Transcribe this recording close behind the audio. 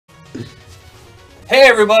Hey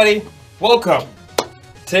everybody, welcome.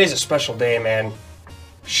 Today's a special day, man.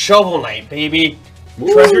 Shovel Knight, baby.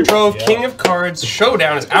 Woo. Treasure Trove, yeah. King of Cards,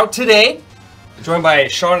 Showdown is out today. Joined by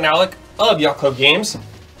Sean and Alec of Yacht Club Games.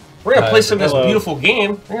 We're gonna play some of this beautiful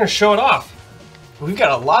game. We're gonna show it off. We've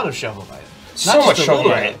got a lot of Shovel Knight. So much Shovel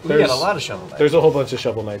Knight. We've got a lot of Shovel Knight. There's a whole bunch of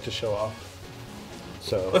Shovel Knight to show off.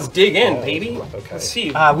 So let's dig in, baby. Okay. Let's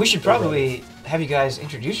see. We should probably have you guys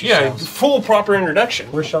introduce yourselves. Yeah, full proper introduction.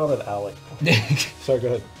 We're Sean and Alec. Sorry, go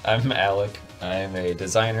ahead. I'm Alec. I'm a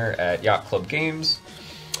designer at Yacht Club Games.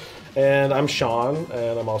 And I'm Sean,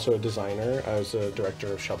 and I'm also a designer. I was a director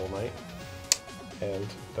of Shovel Knight. And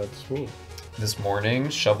that's me. This morning,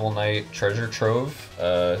 Shovel Knight Treasure Trove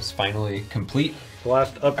is finally complete. The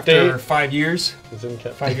last update. After 5 years.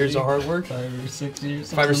 5 years of hard work. 5 or 6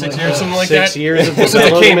 years. 5 or 6 years, something like that. 6 years of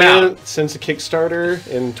development since the Kickstarter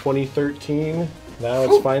in 2013. Now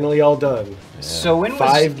it's finally all done. Yeah. So when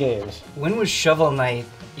 5 games. When was Shovel Knight,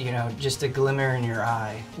 you know, just a glimmer in your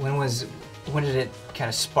eye? When did it kind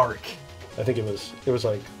of spark? I think it was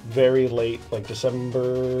like very late, like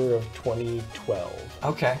December of 2012.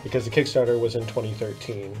 Okay. Because the Kickstarter was in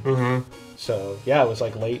 2013. Mm-hmm. So yeah, it was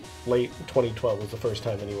like late 2012 was the first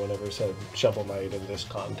time anyone ever said Shovel Knight in this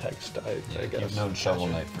context. I guess. You've known Shovel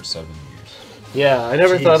Knight for 7 years. Yeah, I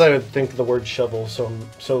never thought I would think the word shovel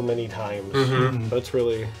so many times. Mm-hmm. That's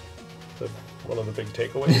really one of the big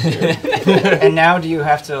takeaways here. And now, do you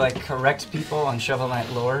have to like correct people on Shovel Knight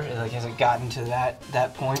lore? Like, has it gotten to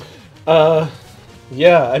that point?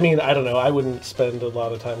 Yeah, I mean, I don't know. I wouldn't spend a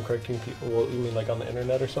lot of time correcting people. Well, you mean like on the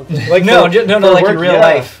internet or something? Like no, like in real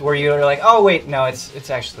life, where you're like, oh wait, no, it's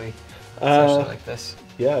actually like this.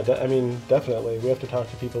 Yeah, I mean, definitely. We have to talk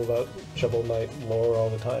to people about Shovel Knight lore all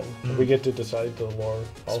the time. Mm-hmm. We get to decide the lore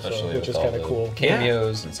also, especially which is kind of cool.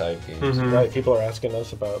 Cameos and side games. Mm-hmm. Right, people are asking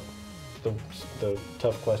us about the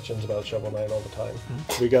tough questions about Shovel Knight all the time.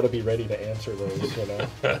 Mm-hmm. We got to be ready to answer those, you know.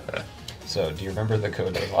 So, do you remember the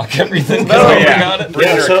code to unlock everything? No, yeah.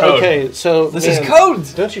 So this is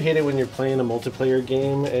codes. Don't you hate it when you're playing a multiplayer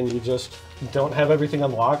game and you just don't have everything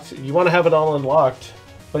unlocked? You want to have it all unlocked,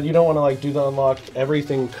 but you don't want to like do the unlocked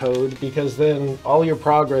everything code, because then all your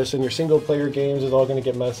progress in your single player games is all going to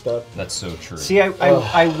get messed up. That's so true. See,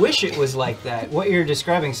 I wish it was like that. What you're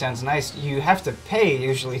describing sounds nice. You have to pay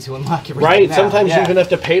usually to unlock everything. Right, now. Sometimes you even have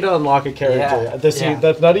to pay to unlock a character. Yeah.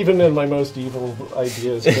 That's not even in my most evil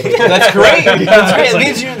ideas. That's great. That's great.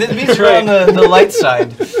 It means you're on the light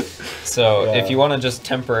side. So if you want to just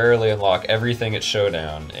temporarily unlock everything at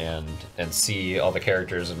Showdown and see all the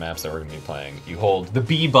characters and maps that we're going to be playing, you hold the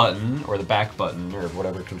B button or the back button or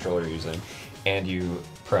whatever controller you're using, and you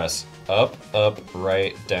press up,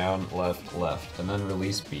 right, down, left, and then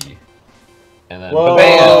release B. And then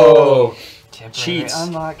bam! Cheats.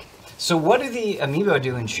 Unlock. So what do the amiibo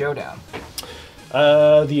do in Showdown?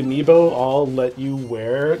 The amiibo all let you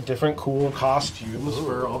wear different cool costumes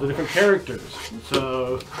for all the different characters.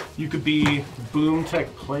 So you could be Boom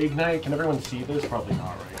Tech Plague Knight. Can everyone see this? Probably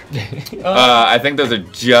not, right? I think those are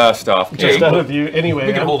just off. Just out of view. Anyway,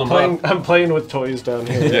 we can hold them up. I'm playing with toys down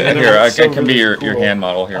here. Yeah, here, I can be your hand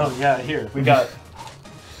model here. Oh yeah, here we got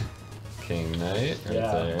King Knight right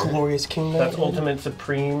there. Glorious King Knight. That's Ultimate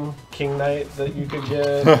Supreme King Knight that you could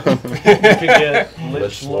get. You could get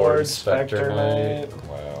Lich Lord, Spectre Knight.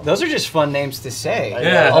 Wow. Those are just fun names to say.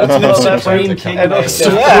 Yeah. Ultimate Supreme King Knight.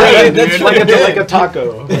 Yeah, that's like a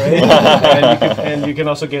taco, right? and you can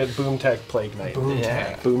also get Boom Tech Plague Knight.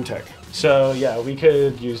 Boom Tech. So yeah, we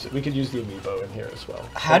could use the amiibo in here as well.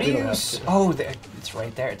 How do you? Oh, it's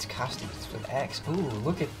right there. It's costumes with X. Ooh,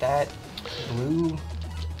 look at that blue.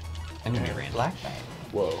 And Black Knight.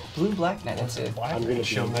 Whoa. Blue Black Knight. That's it. I'm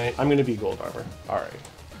gonna be gold armor. All right.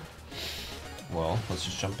 Well, let's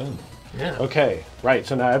just jump in. Yeah. Okay. Right.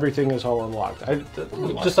 So now everything is all unlocked. I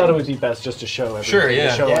just thought it would be best just to show everything. Sure. Yeah.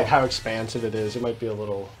 To show like how expansive it is. It might be a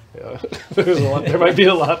little. Yeah. There might be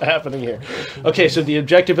a lot happening here. Okay, so the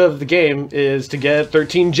objective of the game is to get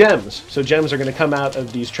 13 gems. So gems are going to come out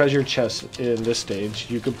of these treasure chests in this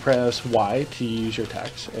stage. You could press Y to use your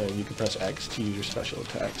attacks, and you can press X to use your special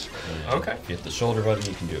attacks. Okay. If you hit the shoulder button,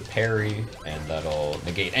 you can do a parry, and that'll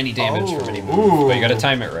negate any damage from any move. But you got to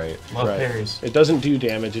time it right. Love parries. It doesn't do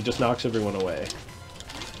damage, it just knocks everyone away.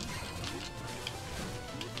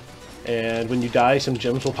 And when you die, some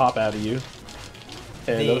gems will pop out of you.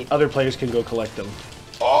 And the other players can go collect them.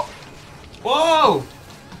 Oh! Whoa!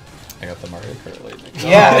 I got the Mario Kart lightning.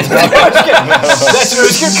 Yeah, that's what I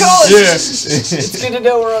was gonna call it. Yeah. It's good to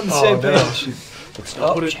know we're on the same page. That's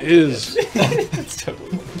not what it is. It's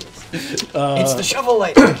totally what it is. It's the shovel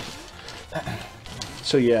light.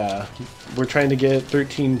 So yeah, we're trying to get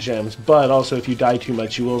 13 gems, but also if you die too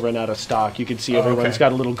much, you will run out of stock. You can see everyone's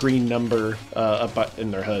got a little green number up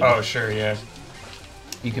in their HUD. Oh, sure, yeah.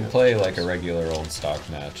 You can play like a regular old stock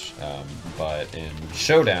match, but in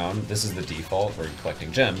Showdown, this is the default where you're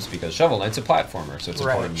collecting gems because Shovel Knight's a platformer, so it's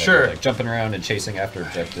important that you're like jumping around and chasing after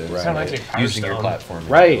objectives, using your platform.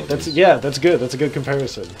 Right. That's good. That's a good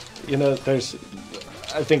comparison. You know,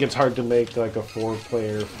 I think it's hard to make like a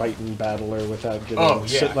 4-player fighting battler without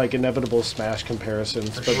getting like inevitable Smash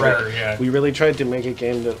comparisons. But we really tried to make a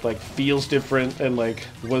game that like feels different and like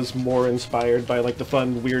was more inspired by like the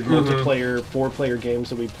fun, weird multiplayer 4-player games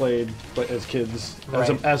that we played as kids,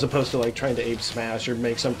 as opposed to like trying to ape Smash or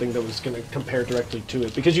make something that was going to compare directly to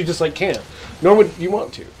it because you just like can't, nor would you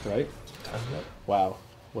want to, right? Wow,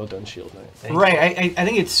 well done, Shield Knight. Right, I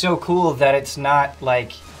think it's so cool that it's not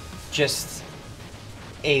like just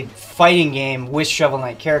a fighting game with Shovel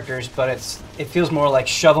Knight characters, but it feels more like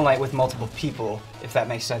Shovel Knight with multiple people, if that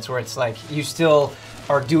makes sense, where it's like you still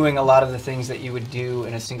are doing a lot of the things that you would do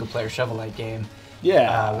in a single-player Shovel Knight game.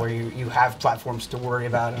 Yeah. Where you have platforms to worry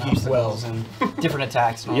about and obstacles and different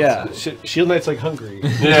attacks. And all that. Shield Knight's like hungry.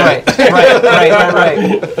 Right.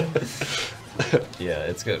 Yeah,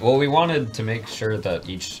 it's good. Well, we wanted to make sure that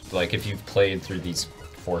each, like, if you've played through these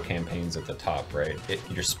 4 campaigns at the top, right?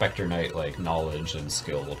 Your Spectre Knight like knowledge and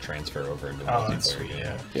skill will transfer over into the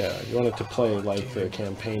multiplayer. Yeah, you want it to play like the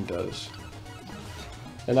campaign does.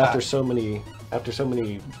 And after so many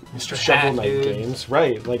Shovel Knight games,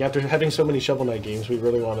 right? Like after having so many Shovel Knight games, we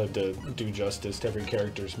really wanted to do justice to every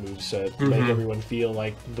character's moveset, make everyone feel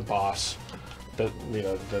like the boss that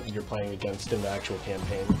that you're playing against in the actual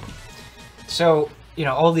campaign. So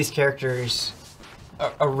all these characters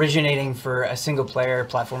originating for a single-player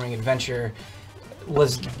platforming adventure,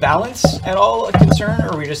 was balance at all a concern,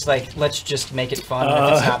 or were we just like, let's just make it fun, and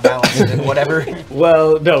if it's not balanced, then whatever?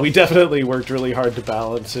 Well, no, we definitely worked really hard to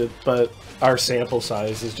balance it, but our sample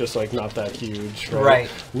size is just like not that huge, right?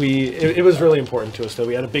 It was really important to us, though.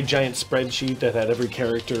 We had a big giant spreadsheet that had every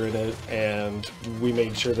character in it, and we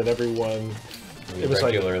made sure that everyone... We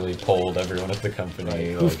regularly polled everyone at the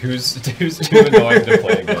company, like, who's too annoying to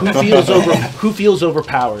play against. Who feels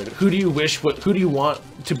overpowered? Who do you want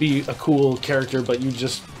to be a cool character, but you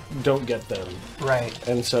just don't get them? Right.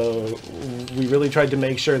 And so we really tried to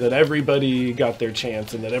make sure that everybody got their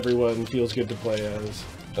chance and that everyone feels good to play as.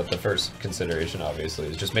 But the first consideration, obviously,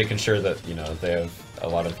 is just making sure that, they have a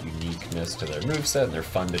lot of uniqueness to their moveset and they're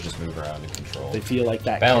fun to just move around and control. They feel like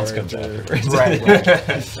that balance character. Comes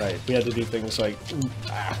afterwards. Right. We had to do things like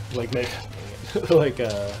make, like,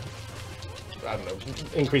 I don't know,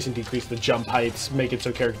 increase and decrease the jump heights, make it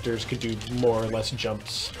so characters could do more or less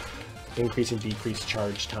jumps, increase and decrease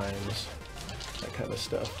charge times, that kind of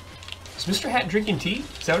stuff. Is Mr. Hat drinking tea?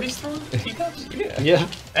 Is that what he's throwing? Teacups? Yeah.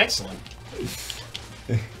 Excellent.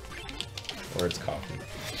 Or it's coffee.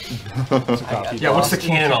 It's a coffee yeah, what's the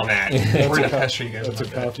canon on that? We're gonna pester you guys. That's a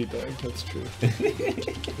coffee bag. That's true.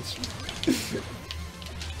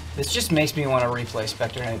 This just makes me want to replay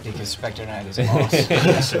Spectre Knight because Spectre Knight is awesome.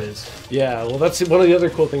 Yes, it is. Yeah, well, that's one of the other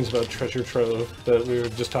cool things about Treasure Trove that we were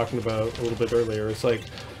just talking about a little bit earlier. It's like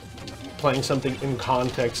playing something in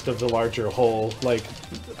context of the larger whole. Like,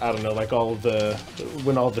 I don't know, like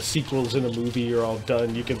when all the sequels in a movie are all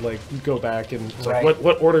done, you can like go back and it's like,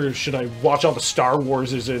 what order should I watch all the Star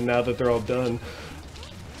Warses in now that they're all done?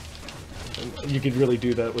 And you could really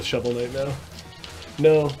do that with Shovel Knight now.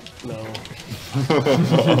 No.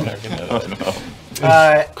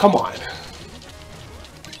 Come on.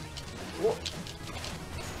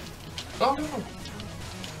 Oh, no.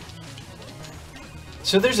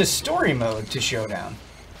 So there's a story mode to Showdown.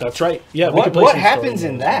 That's right. Yeah. What happens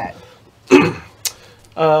in that?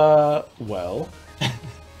 Well,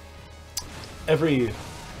 every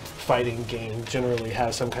fighting game generally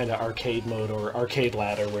has some kind of arcade mode or arcade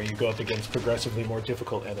ladder where you go up against progressively more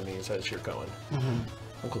difficult enemies as you're going.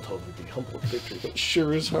 Uncle told me to be humble with victory, but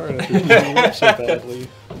sure is hard after beating up so badly.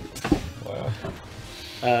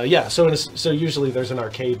 Wow. Yeah, so usually there's an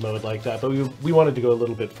arcade mode like that, but we wanted to go a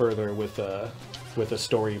little bit further with a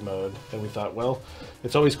story mode, and we thought, well,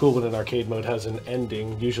 it's always cool when an arcade mode has an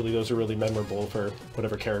ending. Usually those are really memorable for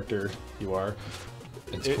whatever character you are.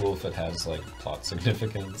 It's cool if it has like plot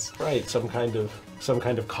significance. Right, some kind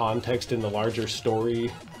of context in the larger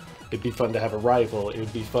story. It'd be fun to have a rival. It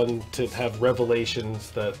would be fun to have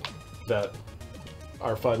revelations that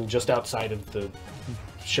are fun just outside of the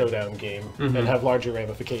Showdown game and have larger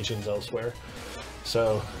ramifications elsewhere.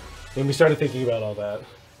 So when we started thinking about all that,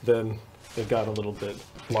 then it got a little bit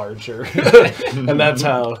larger, and that's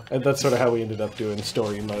sort of how we ended up doing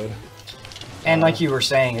story mode. And like you were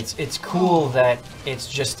saying, it's cool that it's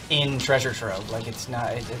just in Treasure Trove. Like it's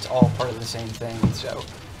not, it's all part of the same thing. So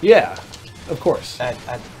yeah, of course.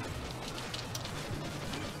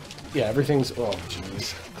 Yeah, everything's. Oh,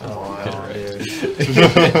 jeez. Come on,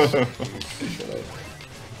 dude.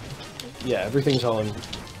 Yeah, everything's all in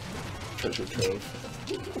Treasure Trove.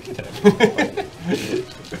 Give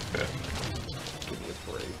me a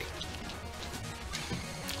break.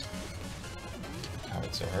 God,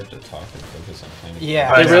 it's so hard to talk and focus on playing.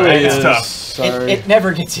 Yeah, It really is. tough. Sorry. It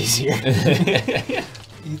never gets easier.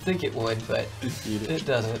 You think it would, but it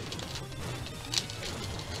doesn't.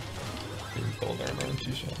 Gold armor and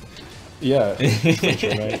 2 shot. Yeah.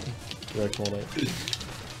 Right. Direct Mole Knight.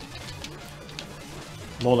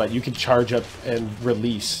 Mole Knight, you can charge up and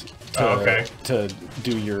release to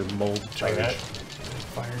do your mold charge. that.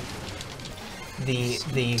 Fire.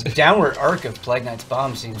 The downward arc of Plague Knight's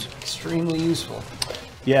bomb seems extremely useful.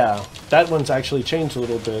 Yeah, that one's actually changed a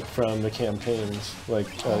little bit from the campaigns, like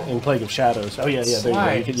in Plague of Shadows. Oh yeah, there you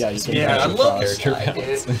go. You can, you can Yeah, I dash love across. Character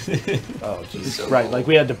balance. Oh jeez. Right, like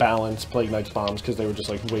we had to balance Plague Knight's bombs because they were just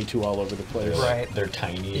like way too all over the place. Right. They're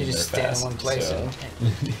tiny You and just they're stand in fast. one place. So.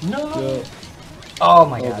 No. Yeah. Oh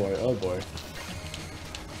my Oh god. boy, oh boy.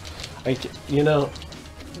 You know,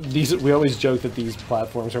 we always joke that these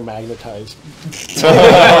platforms are magnetized.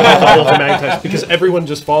 They're magnetized because everyone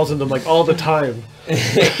just falls in them like all the time.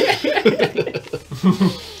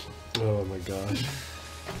 Oh my gosh.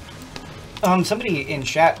 Somebody in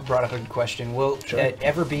chat brought up a question. Will it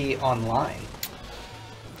ever be online?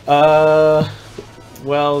 Well,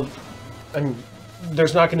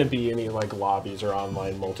 there's not going to be any like lobbies or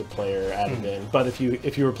online multiplayer added in. But if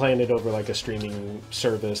you were playing it over like a streaming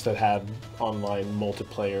service that had online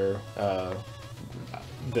multiplayer,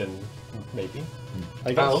 then maybe.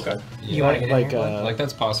 I guess. Oh, okay. You want to get like, in here? Like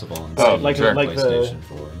that's possible on like sure. PlayStation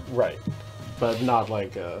 4. Right, but not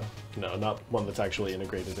like not one that's actually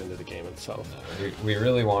integrated into the game itself. No, we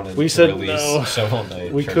really wanted We to said release no. Shovel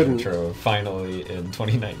Knight We Treasure couldn't. Trove finally in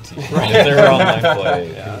 2019. If there were online play,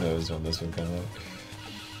 who knows when this would come out.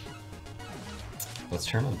 Let's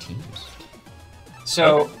turn on teams.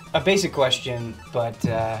 So, a basic question, but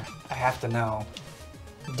I have to know.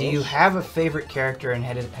 Do you have a favorite character and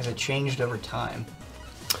has it changed over time?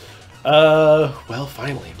 Well,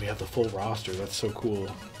 finally, we have the full roster. That's so cool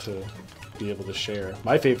to be able to share.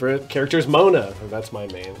 My favorite character is Mona. That's my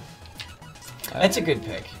main. That's a good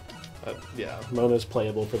pick. Yeah, Mona's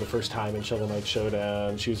playable for the first time in Shovel Knight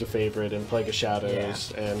Showdown. She was a favorite in Plague of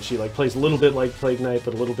Shadows, and she like plays a little bit like Plague Knight,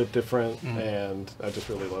 but a little bit different. And I just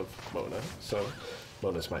really love Mona. So,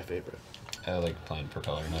 Mona's my favorite. I like playing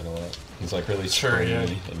Propeller Knight a lot. He's like really Sure, springy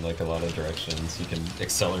yeah. in like a lot of directions. He can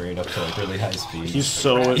accelerate up to like really high speed. He's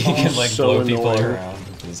so he can like so blow people annoying. around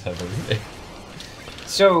with his heavy.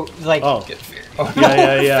 So, like, Oh, Get fear.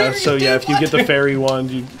 yeah. So yeah, if you get the fairy wand,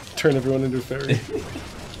 you turn everyone into a fairy.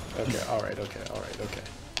 Okay, all right.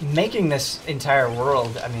 making this entire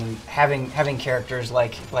world, I mean, having characters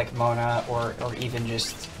like Mona or even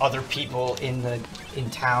just other people in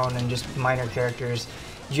town and just minor characters,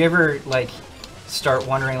 did you ever like start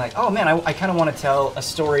wondering like, oh man, I kind of want to tell a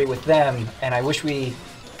story with them and I wish we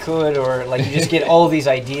could, or like you just get all of these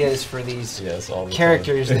ideas for these all the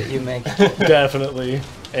characters that you make? Definitely.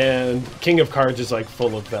 And King of Cards is like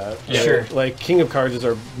full of that. Yeah. Sure. Like King of Cards is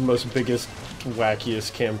our most biggest,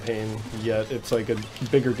 wackiest campaign yet. It's like a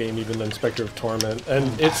bigger game even than Spectre of Torment. And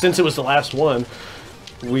since it was the last one,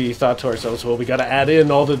 we thought to ourselves, well, we got to add in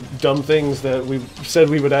all the dumb things that we said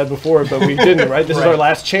we would add before, but we didn't, right? This is our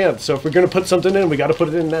last chance. So if we're going to put something in, we got to put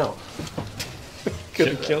it in now.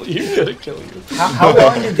 Gonna kill you. How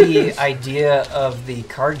long did the idea of the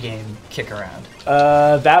card game kick around?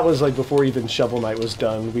 That was like before even Shovel Knight was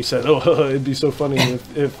done. We said, oh, it'd be so funny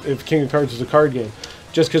if King of Cards was a card game.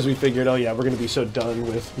 Just because we figured, oh yeah, we're going to be so done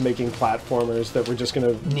with making platformers that we're just going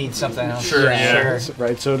to Need something else. Sure, yeah. Sure.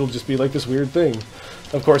 Right, so it'll just be like this weird thing.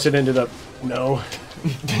 Of course, it ended up, no.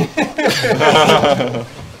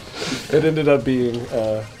 It ended up being,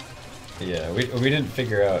 Yeah, we didn't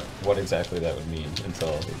figure out what exactly that would mean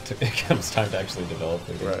until it comes time to actually develop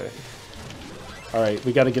the game. right. All right,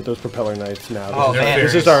 we got to get those Propeller Knights now. Oh, man.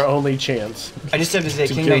 This is our only chance. I just have to say,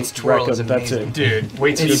 To King give Knight's Twirl is Rackham, that's amazing. it. Dude,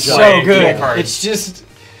 wait till It's you so play good. King Cards. It's just...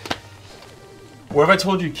 What if I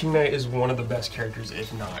told you King Knight is one of the best characters,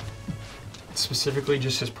 if not? Specifically,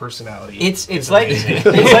 just his personality. It's is like amazing.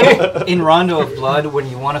 it's like in Rondo of Blood when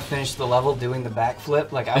you want to finish the level doing the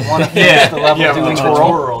backflip. Like I want to finish the level yeah, doing the the twirl.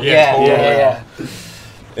 twirl. Yeah,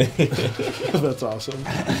 Yeah. That's awesome.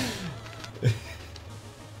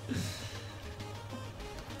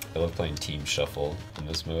 I love playing Team Shuffle in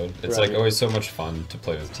this mode. It's Right. like always so much fun to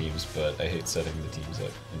play with teams, but I hate setting the teams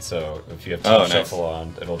up. And so if you have Oh, Team nice. Shuffle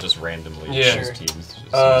on, it'll just randomly Yeah. choose Sure. teams.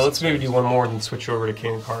 Let's maybe do one more and then switch over to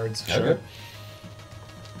King of Cards. Okay.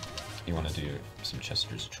 You want to do some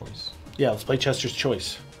Chester's Choice? Yeah, let's play Chester's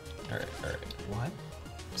Choice. All right, all right. What?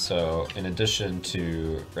 So, in addition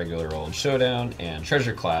to regular old Showdown and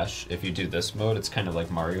Treasure Clash, if you do this mode, it's kind of like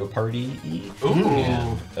Mario Party-y. Ooh.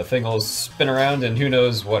 And the thing will spin around, and who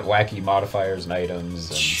knows what wacky modifiers and items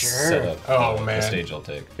and Sure. setup Oh, the man. stage will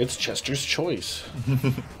take. It's Chester's Choice.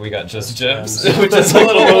 We got just gems, which is a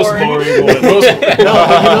little Most boring. boring one. No, but you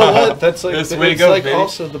know what? That's like, That's the it's way to go, like baby.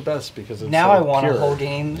 also the best because it's Now so I want pure. a whole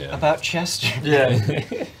game Yeah. about Chester. Yeah.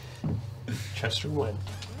 Chester win.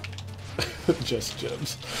 Just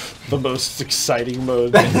gems. The most exciting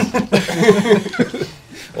mode. Well,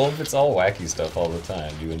 if it's all wacky stuff all the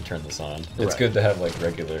time, you wouldn't turn this on. It's Right. good to have like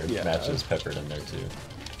regular Yeah. matches peppered in there too.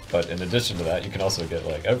 But in addition to that, you can also get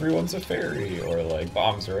like everyone's a fairy or like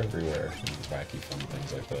bombs are everywhere, and wacky fun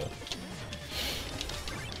things like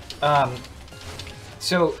that.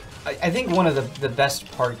 So I think one of the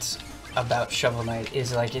best parts about Shovel Knight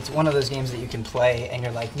is like it's one of those games that you can play and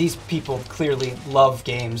you're like, these people clearly love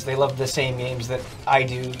games. They love the same games that I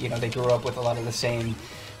do. You know, they grew up with a lot of the same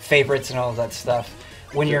favorites and all of that stuff.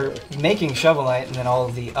 When you're making Shovel Knight and then all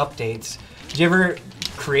of the updates, do you ever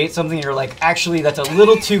create something you're like, actually that's a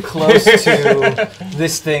little too close to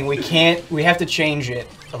this thing. We have to change it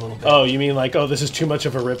a little bit. Oh, you mean like, oh, this is too much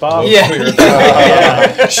of a ripoff? Yeah.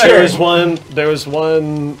 Yeah. There was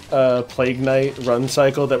one Plague Knight run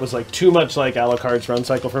cycle that was like too much like Alucard's run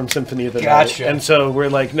cycle from Symphony of the Gotcha. Night. And so we're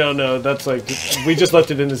like, no, that's like, we just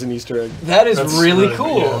left it in as an Easter egg. That is That's really good.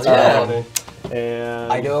 cool. Yeah, that's Yeah. funny.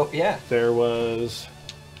 And I don't, yeah.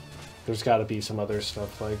 there's got to be some other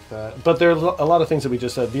stuff like that. But there are a lot of things that we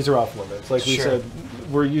just said, these are off limits. Like we Sure. said,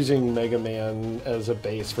 we're using Mega Man as a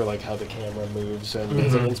base for like how the camera moves and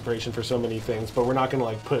as an inspiration for so many things, but we're not going to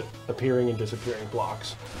like put appearing and disappearing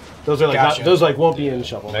blocks. Those are like Gotcha. those like won't be in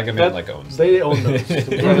Shovel. Mega Knight. Man That- like owns They own those.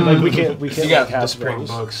 Like we can't You like got the have spring those.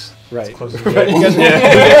 books. Right. Close as Right. you We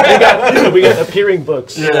get. got, we got appearing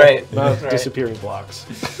books, Right. not Right. disappearing blocks.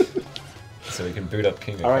 So we can boot up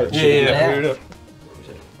King of All right. Cards. Yeah.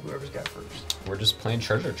 Whoever's got first. We're just playing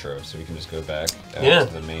Treasure Trove, so we can just go back out Yeah.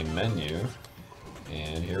 to the main menu,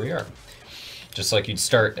 and here we are. Just like you'd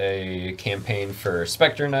start a campaign for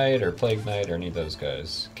Spectre Knight or Plague Knight or any of those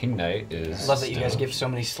guys. King Knight is. I love that you guys still- give so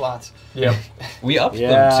many slots. Yep. We upped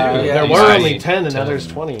Yeah, them too. there It were used to only be 10 and now there's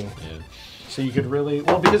 20. Yeah. So you could really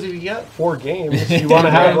because if you got 4 games, you want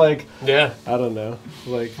to have like Yeah. I don't know,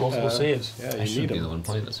 like Multiple saves. Yeah, I you should need be the them. one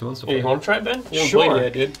playing this. Who wants to Hey, play? you want to try it, Ben? You haven't Sure. played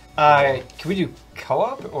yet, dude. Can we do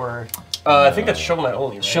co-op or I think that's Shovel Knight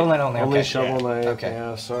only, right? Shovel Knight only? Only Okay. Shovel Knight. Okay.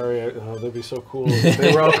 Yeah, sorry. Oh, that'd be so cool if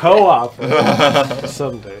they were all co-op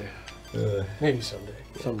someday. Maybe someday.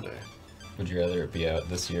 Someday. Would you rather it be out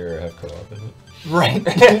this year or have co-op in it? Right.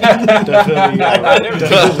 Definitely.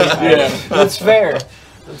 Definitely. Yeah. That's fair.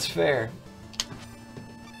 That's fair.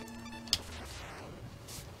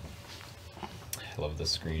 I love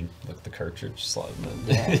this screen. Look at the cartridge slotting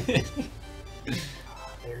in. Yeah.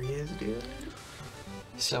 There he is, dude.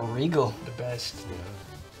 So regal. The best.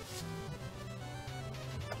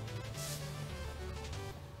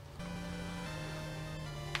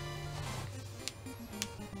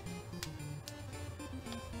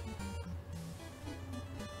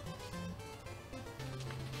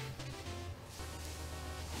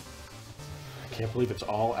 I can't believe it's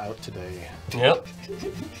all out today. Yep.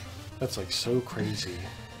 That's like so crazy.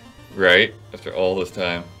 Right? After all this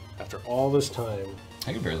time. After all this time.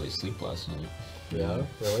 I could barely sleep last night. Yeah,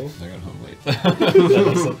 really? I got home late. That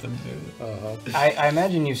has something to do with it. I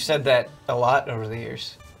imagine you've said that a lot over the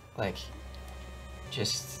years. Like,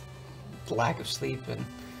 just lack of sleep and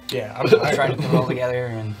Yeah. trying to put it all together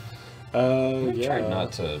and Yeah. Try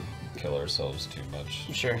not to kill ourselves too much.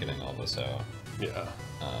 Sure. Getting all this out. Yeah.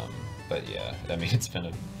 But yeah, I mean, it's been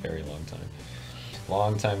a very long time.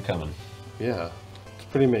 Long time coming. Yeah. It's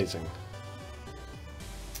pretty amazing.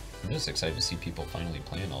 I'm just excited to see people finally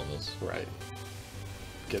playing all this. Right.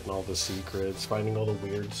 Getting all the secrets, finding all the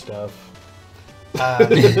weird stuff.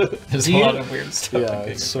 There's Do a you- lot of weird stuff. Yeah, in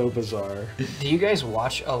King it's of so bizarre. do you guys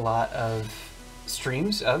watch a lot of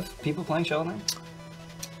streams of people playing Shovel Knight?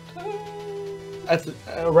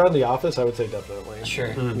 Around the office, I would say definitely.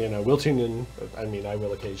 Sure. You know, we'll tune in. I mean, I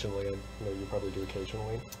will occasionally. I know you probably do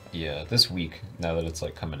occasionally. Yeah, this week, now that it's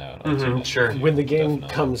like coming out. I'll tune in. sure. When the game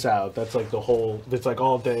Definitely. comes out, that's like the whole. It's like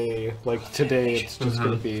all day. Like today, it's just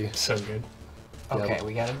gonna be. So good. Okay,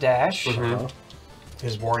 we got a dash. Uh-huh.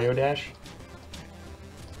 His Wario Dash.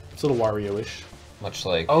 It's a little Wario-ish. Much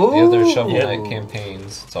like the Oh! other Shovel Yeah. Knight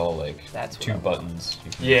campaigns, it's all like That's what two I want. buttons.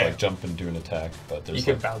 You can Yeah. like jump and do an attack, but there's You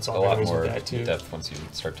can like, bounce off a lot enemies with more that, too. depth once you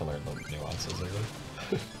start to learn the nuances of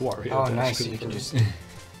it. Wario Oh, dash nice. could So be you can fun. just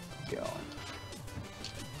go.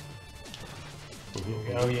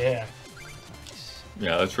 Oh yeah.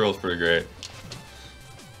 Yeah, that trail's pretty great.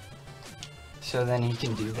 So then he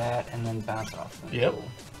can do that and then bounce off them. Yep. Cool.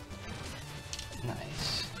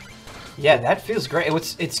 Nice. Yeah, that feels great.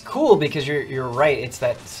 It's cool because you're right. It's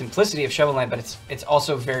that simplicity of Shovel Knight, but it's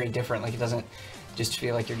also very different. Like it doesn't just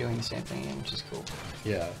feel like you're doing the same thing, which is cool.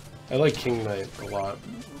 Yeah, I like King Knight a lot.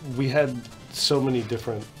 We had so many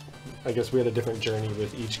different. I guess we had a different journey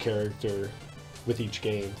with each character, with each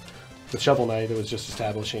game. With Shovel Knight, it was just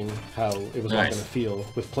establishing how it was all Nice. going to feel.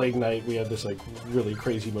 With Plague Knight, we had this like really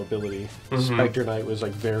crazy mobility. Mm-hmm. Spectre Knight was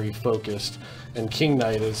like very focused, and King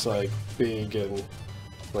Knight is like big and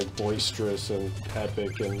like boisterous and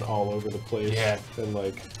epic and all over the place. Yeah. And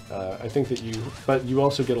like I think that but you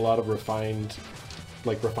also get a lot of refinement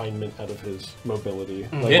out of his mobility.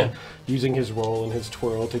 Like Yeah. using his roll and his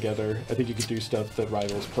twirl together. I think you could do stuff that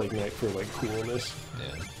rivals Plague Knight for like coolness.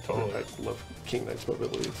 Yeah. Totally. I love King Knight's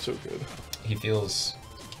mobility. It's so good. He feels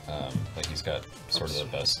like he's got sort of the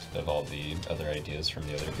best of all the other ideas from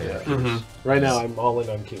the other characters. Mm-hmm. Right now, I'm all in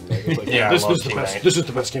on King Knight. It's like, Yeah, I this love is the King best. Knight. This is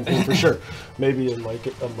the best campaign for sure. Maybe in like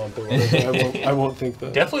a month or whatever. I won't think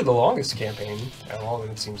that. Definitely the longest campaign out of all of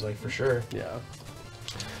them, it seems like, for sure. Yeah.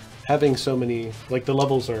 Having so many, like the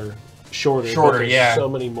levels are shorter. but Shorter, there's yeah. So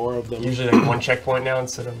many more of them. Usually like one checkpoint now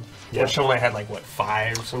instead of... Yeah. Yeah. Shovel Knight had like, what,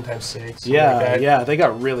 5, sometimes 6? something Yeah, like that. yeah, they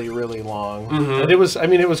got really, really long, Mhm. and it was. I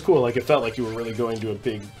mean, it was cool. Like it felt like you were really going to a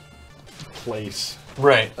big place.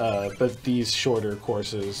 Right. But these shorter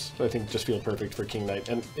courses, I think, just feel perfect for King Knight,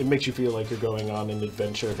 and it makes you feel like you're going on an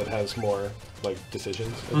adventure that has more like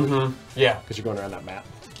decisions. Mm-hmm. Yeah. Because you're going around that map.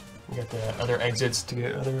 You got the other exits to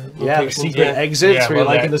get other Yeah, the locations. secret exits. Yeah, were you love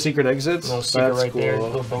liking that. the secret exits? Little secret That's right there, cool.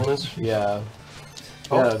 little bonus. Yeah.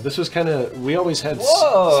 Yeah, this was kind of. We always had.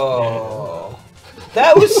 Whoa!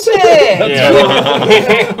 That was sick!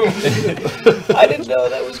 I didn't know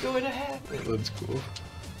that was going to happen. That's cool.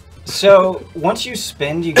 So once you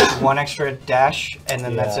spin, you get one extra dash, and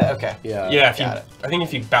then that's it. Okay. Yeah. Yeah, if you, Got it. I think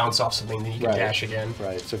if you bounce off something, then you can Right. dash again.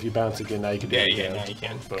 Right. So if you bounce again, now you can do Yeah, it yeah, again. now you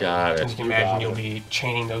can. Got And it. you can You imagine got you'll it. be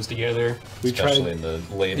chaining those together. We Especially tried. in the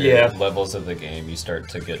later Yeah. levels of the game, you start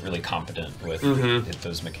to get really competent with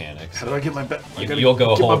those mechanics. How do I get my back? You'll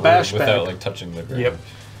go a get whole my bash room without back. like touching the ground. Yep.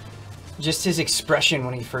 Just his expression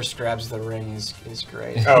when he first grabs the ring is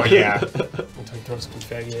great. Oh, yeah. Until he throws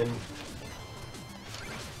confetti in.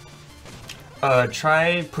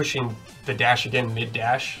 Try pushing the dash again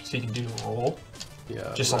mid-dash so you can do the roll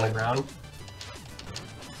Yeah. just on the ground.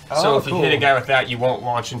 Oh, So if you cool. hit a guy with that, you won't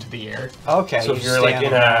launch into the air. Okay. So you if just you're like stay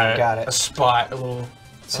in on the ground. Got a it. spot, a little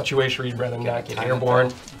situation where you'd rather not get time it airborne.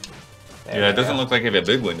 There Yeah, we it doesn't go. look like you have a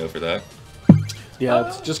big window for that. Yeah,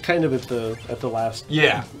 it's just kind of at the last.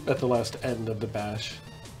 Yeah. At the last end of the bash.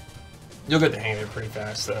 You'll get the hang of it pretty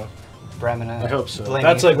fast, though. Bremina. I hope so. blaming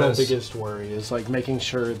That's you like for my those- biggest worry is like making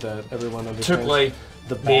sure that everyone understands Took like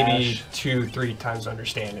the maybe bash. 2-3 times to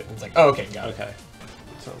understand it. It's like, oh, okay, got it. Okay,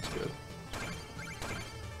 sounds good.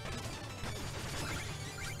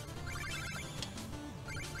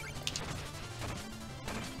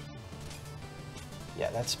 Yeah,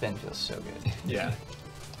 that spin feels so good. Yeah.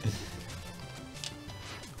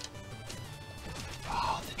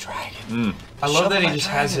 Oh, the dragon. Mm. I love Shovel that he Knight just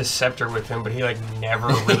has dragon. his scepter with him, but he like never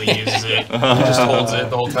really uses it. He just holds it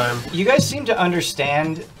the whole time. You guys seem to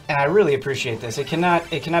understand, and I really appreciate this. It cannot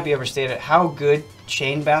be overstated how good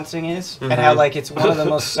chain bouncing is, and how like it's one of the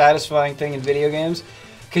most satisfying thing in video games,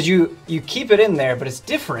 because you keep it in there, but it's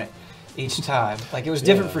different each time. Like it was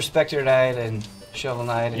different Yeah. for Spectre Knight and Shovel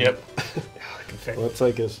Knight. And Yep. Well, it's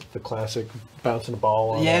like the classic bouncing a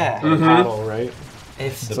ball on Yeah. a paddle, right?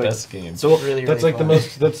 It's The like- best game. So really, that's really like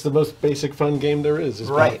fun. that's the most basic fun game there is.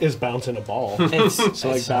 Right. Is bouncing a ball. it's So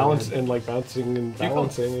like it's balance good. and like bouncing and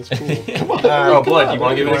balancing is cool. Come on. Oh, Blood, you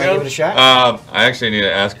want to give it a Wanna give go? it a shot? I actually need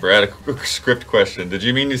to ask Brad a quick script question. Did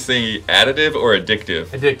you mean to say additive or addictive?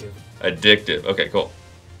 Addictive. Addictive. Okay, cool.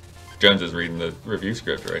 Jones is reading the review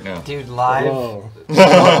script right now. Dude, live. Whoa.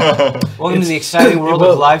 Welcome to the exciting world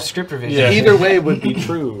well, of live script revision. Yeah. Either way would be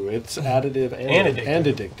true. It's additive and And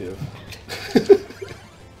addictive.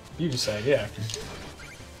 You decide, yeah.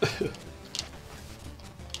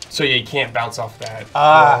 So yeah, you can't bounce off that.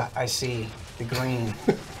 Ah, I see. The green.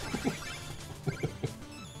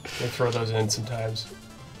 They throw those in sometimes.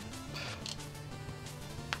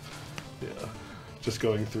 Yeah. Just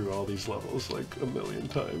going through all these levels like a million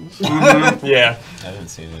times. Yeah. I haven't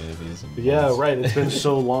seen any of these. In Yeah, months. right. It's been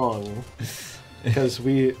so long. because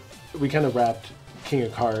we kind of wrapped King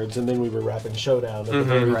of Cards, and then we were wrapping Showdown at the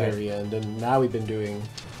very end, and now we've been doing,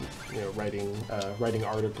 writing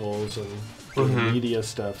articles and doing media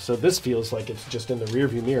stuff. So this feels like it's just in the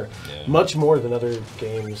rearview mirror, much more than other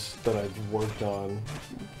games that I've worked on.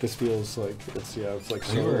 This feels like it's like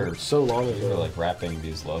so long ago. We were like wrapping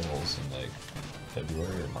these levels in like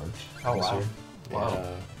February or March. Oh wow!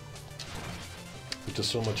 Wow. There's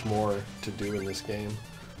just so much more to do in this game,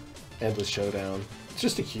 and with Showdown. It's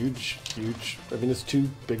just a huge. I mean, it's two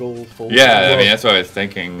big old full. Yeah, I mean that's what I was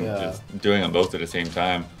thinking. Just doing them both at the same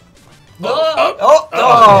time.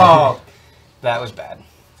 Oh! That was bad.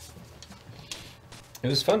 It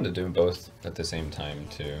was fun to do them both at the same time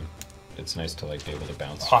too. It's nice to like be able to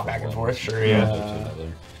bounce. Hop back and forth, sure, yeah.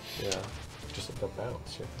 Just like a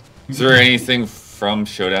bounce. Yeah. Is there anything from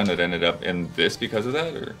Showdown that ended up in this because of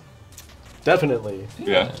that, or? Definitely.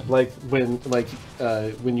 Yeah. Like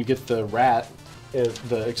when you get the rat,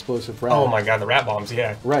 the explosive rat. Oh my god, the rat bombs,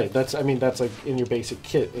 yeah. Right. That's like in your basic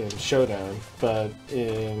kit in Showdown, but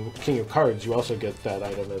in King of Cards you also get that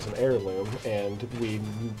item as an heirloom, and we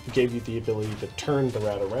gave you the ability to turn the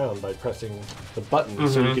rat around by pressing the button,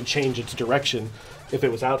 so you could change its direction if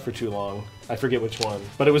it was out for too long. I forget which one,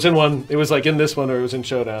 but it was in one. It was like in this one or it was in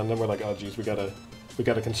Showdown. Then we're like, oh geez, we gotta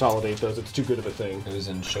consolidate those. It's too good of a thing. It was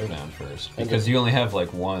in Showdown first because you only have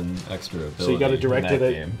like one extra ability. So you gotta direct in that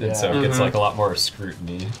it. Game. And so it gets like a lot more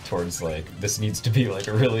scrutiny towards like this needs to be like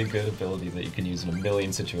a really good ability that you can use in a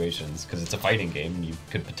million situations because it's a fighting game and you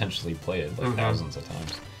could potentially play it like thousands of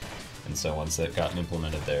times. And so once that got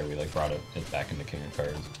implemented there, we like brought it back into King of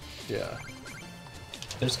Cards. Yeah.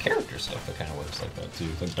 There's character stuff that kind of works like that too.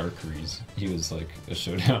 Like Darkreese, he was like a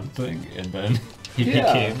Showdown thing, and then he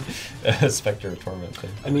became a Spectre of Torment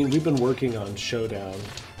thing. I mean, we've been working on Showdown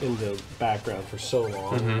in the background for so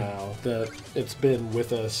long now that it's been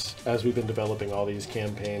with us as we've been developing all these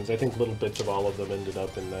campaigns. I think little bits of all of them ended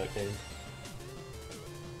up in that game.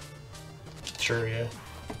 Sure, yeah.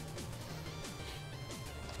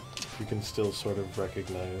 You can still sort of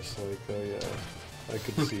recognize, like, oh yeah, I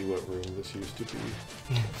could see what room this used to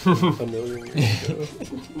be a million years ago.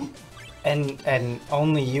 And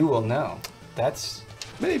only you will know. That's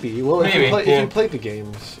maybe. Well, if you played the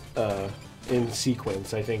games in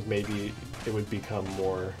sequence, I think maybe it would become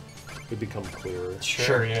more. It'd become clearer.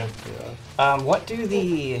 Sure, yeah. What do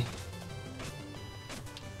the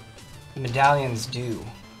medallions do?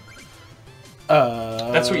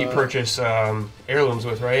 That's what you purchase heirlooms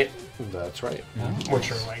with, right? That's right.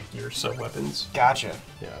 Which are like your sub-weapons. Gotcha.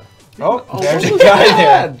 Yeah. Oh, there's a guy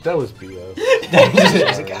there. That was BS.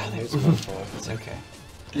 There's a guy there. It's my fault. It's okay.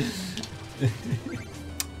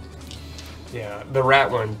 Yeah, the rat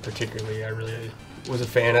one particularly, I really was a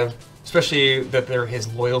fan of, especially that they're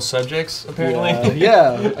his loyal subjects. Apparently,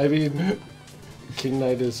 yeah. I mean, King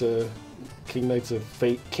Knight's a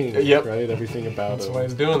fake king, right? Everything about that's him. why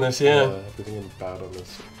he's doing this. Yeah. Everything about him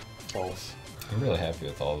is false. I'm really happy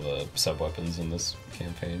with all the sub-weapons in this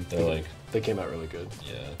campaign. They're like... They came out really good.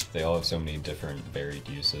 Yeah, they all have so many different varied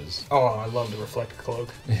uses. Oh, I love the reflect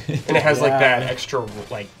cloak. And it has like that extra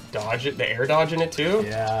like dodge, the air dodge in it too.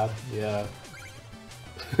 Yeah. Yeah,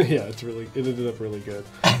 it ended up really good.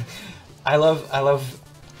 I love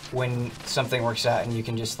when something works out and you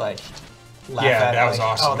can just like laugh at it. That was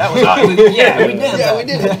awesome. Oh, that was awesome. we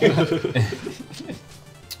did.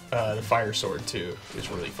 The fire sword too is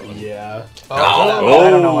really fun. Yeah. I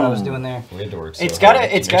don't know what I was doing there. We had to work so It's hard gotta.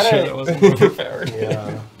 to make sure that wasn't overpowered.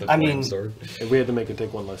 Yeah. I mean, We had to make it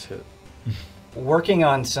take one less hit. working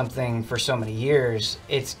on something for so many years,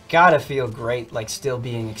 it's gotta feel great, like still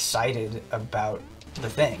being excited about the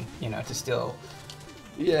thing. You know, to still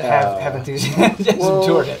have enthusiasm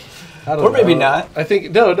toward it. Or maybe not. I think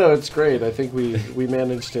no, it's great. I think we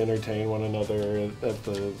managed to entertain one another at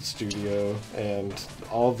the studio, and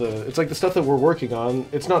it's like the stuff that we're working on.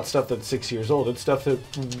 It's not stuff that's 6 years old. It's stuff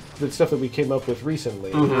that we came up with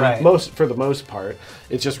recently. Right. For the most part,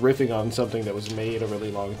 it's just riffing on something that was made a really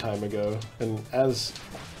long time ago. And as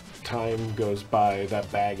time goes by,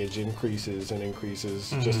 that baggage increases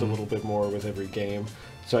just a little bit more with every game.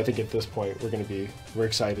 So I think at this point we're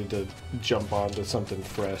excited to jump onto something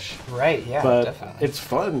fresh. Right, yeah, but definitely. it's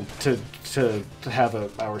fun to have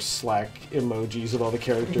our Slack emojis of all the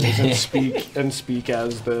characters and speak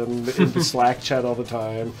as them in the Slack chat all the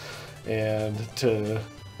time, and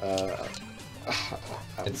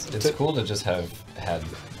it's cool to just have had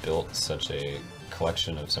built such a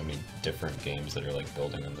collection of so many different games that are like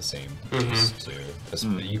building on the same base too.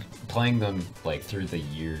 You playing them like through the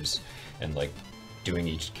years and like doing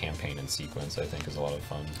each campaign in sequence, I think, is a lot of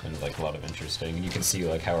fun and like a lot of interesting. And you can see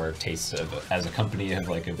like how our tastes as a company have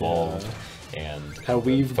like evolved and how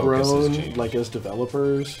we've focus has grown changed. like as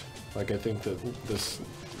developers. Like I think that this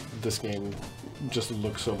game just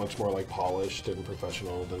looks so much more like polished and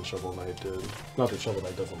professional than Shovel Knight did. Not that Shovel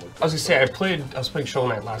Knight doesn't look good. I was gonna say I was playing Shovel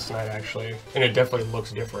Knight last night actually, and it definitely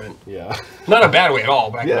looks different. Yeah. Not a bad way at all,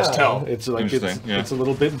 but I can just tell. It's like it's a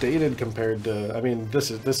little bit dated compared to. I mean,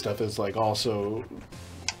 this stuff is like also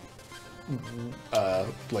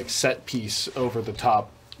like set piece over the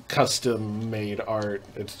top, custom made art.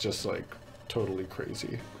 It's just like totally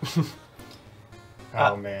crazy.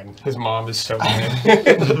 Oh man, his mom is so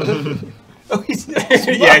good. Oh, he's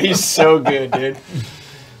Yeah, he's so good, dude.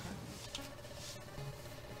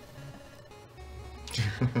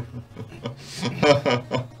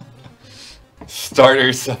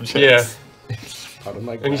 Starter subjects. Yeah, Out of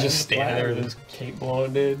my and he's just glass standing there with his cape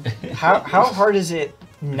blowing, dude. How hard is it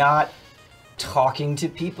not talking to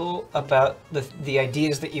people about the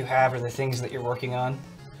ideas that you have or the things that you're working on?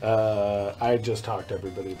 I just talked to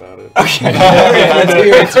everybody about it. Okay.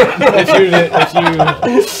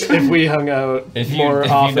 If we hung out more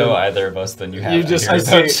if often, you know either of us, then you have you just heard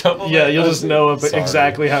about Shovel Knight. you'll just know Sorry.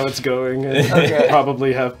 exactly how it's going, and Okay.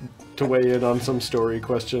 probably have to weigh in on some story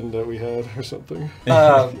question that we had or something.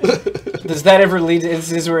 Does that ever lead to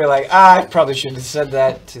instances where you're like, I probably shouldn't have said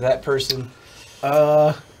that to that person?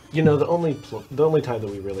 You know, the only time that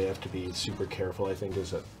we really have to be super careful, I think,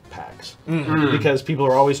 is at PAX. Because people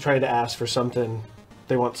are always trying to ask for something.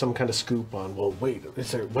 They want some kind of scoop on, well, wait,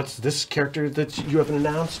 what's this character that you haven't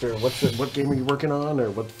announced? Or what game are you working on?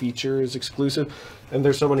 Or what feature is exclusive? And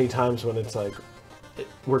there's so many times when it's like,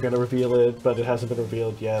 we're going to reveal it, but it hasn't been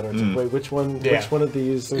revealed yet. Or it's like, wait, which one of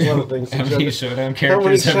these? There's a lot of things. How many Showdown How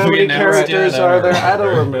many characters have we announced? characters are there? I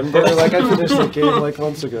don't remember. Like, I finished the game like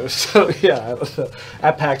months ago. So, yeah, I don't know.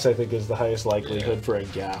 At PAX, I think, is the highest likelihood for a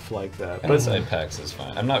gaffe like that. But Inside PAX is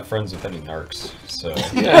fine. I'm not friends with any narcs, so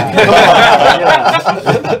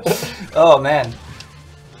Oh man,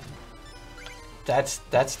 that's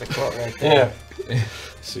the quote right there. Yeah.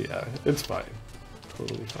 So, yeah, it's fine.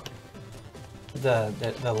 Totally fine.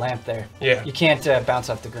 The lamp there. Yeah. You can't bounce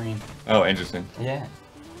off the green. Oh, interesting. Yeah.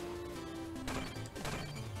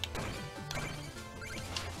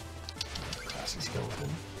 Classic skeleton.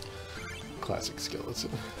 Classic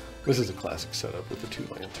skeleton. This is a classic setup with the two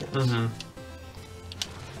lanterns. Mm-hmm.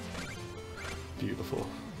 Beautiful.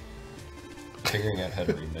 figuring out how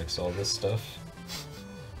to remix all this stuff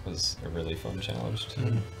was a really fun challenge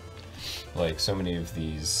too. Like so many of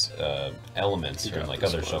these elements from like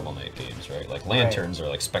other Shovel Knight games, right? Like lanterns are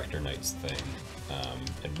like Spectre Knight's thing,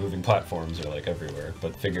 and moving platforms are like everywhere.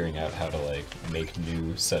 But figuring out how to like make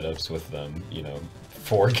new setups with them, you know,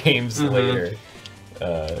 4 games later,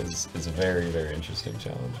 is a very, very interesting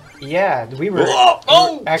challenge. Yeah, we were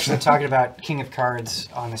actually talking about King of Cards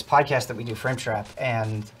on this podcast that we do, Frame Trap,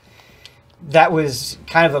 and that was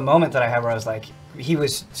kind of a moment that I had where I was like, he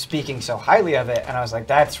was speaking so highly of it, and I was like,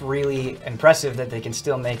 that's really impressive that they can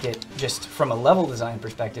still make it, just from a level design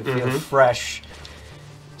perspective, feel fresh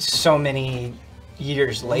so many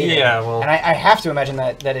years later. Yeah, well... And I have to imagine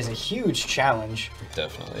that that is a huge challenge.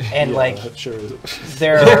 Definitely. And Yeah, like, that sure is.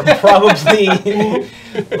 there are probably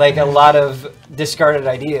like a lot of discarded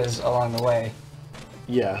ideas along the way.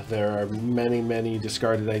 Yeah, there are many, many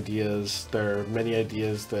discarded ideas. There are many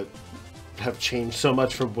ideas that have changed so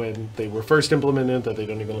much from when they were first implemented that they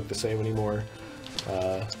don't even look the same anymore.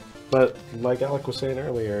 But like Alec was saying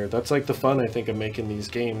earlier, that's like the fun, I think, of making these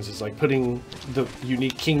games, is like putting the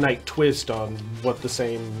unique King Knight twist on what the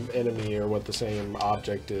same enemy or what the same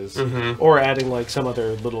object is, or adding like some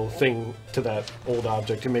other little thing to that old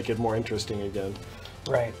object to make it more interesting again.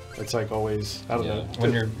 Right. It's like always, I don't know.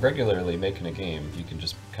 When you're regularly making a game, you can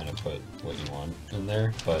just kind of put what you want in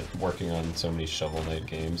there, but working on so many Shovel Knight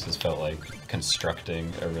games has felt like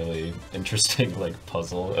constructing a really interesting like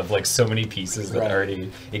puzzle of like so many pieces that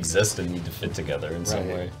already exist and need to fit together in some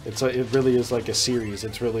way. It's like, it really is like a series.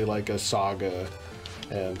 It's really like a saga,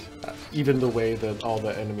 and even the way that all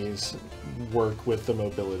the enemies work with the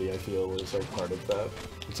mobility, I feel, is like part of that.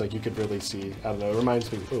 It's like you could really see. I don't know. It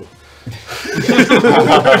reminds me. Ooh.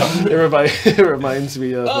 it reminds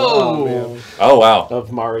me of Oh wow,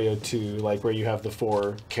 of Mario 2, like where you have the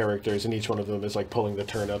 4 characters and each one of them is like pulling the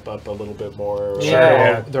turnip up a little bit more. Or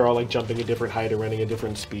they're all like jumping a different height or running a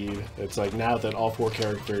different speed. It's like now that all 4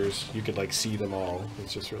 characters, you could like see them all.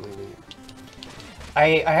 It's just really neat.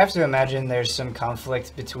 I have to imagine there's some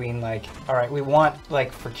conflict between like, all right, we want,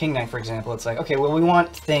 like for King Knight, for example, it's like, okay, well, we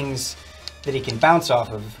want things that he can bounce off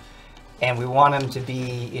of. and we want them to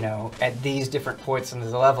be, you know, at these different points in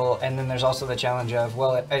the level. And then there's also the challenge of,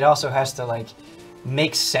 well, it also has to like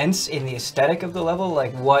make sense in the aesthetic of the level,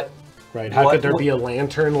 like what. Right. How could there be a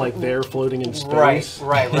lantern like there floating in space?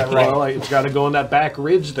 Right. Well, like, it's got to go on that back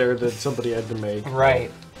ridge there that somebody had to make.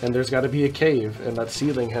 Right. And there's got to be a cave, and that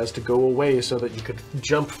ceiling has to go away so that you could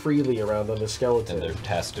jump freely around on the skeleton. And there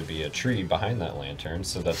has to be a tree behind that lantern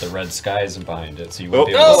so that the red sky isn't behind it, so you won't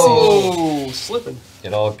be able to see it. Oh, slipping.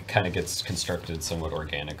 It all kind of gets constructed somewhat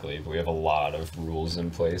organically, but we have a lot of rules in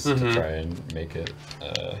place to try and make it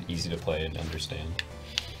easy to play and understand.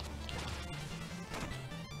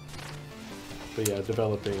 But yeah,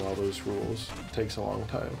 developing all those rules takes a long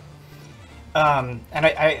time. And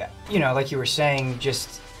I, you know, like you were saying,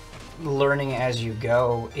 just learning as you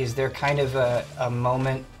go. Is there kind of a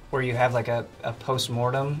moment where you have like a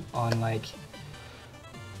post-mortem on like,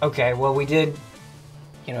 okay, well we did,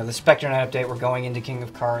 you know, the Spectre Knight update, we're going into King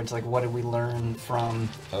of Cards, like what did we learn from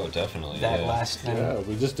Definitely, that last thing? Yeah,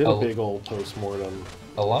 we just did a big old post-mortem.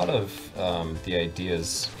 A lot of the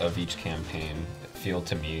ideas of each campaign feel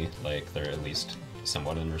to me like they're at least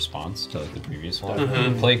somewhat in response to like the previous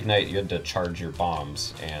one. Plague Knight, you had to charge your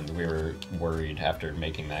bombs, and we were worried after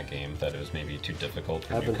making that game that it was maybe too difficult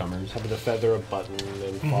for newcomers. Having to feather a button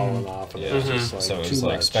and falling off. And it was just like so it too was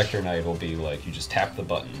like much. Spectre Knight will be like you just tap the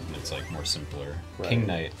button and it's like more simpler. Right. King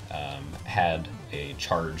Knight had a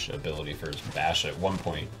charge ability for his bash at one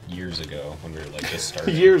point years ago when we were like just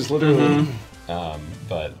starting. Years, literally.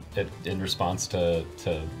 But in response to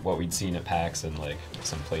what we'd seen at PAX and like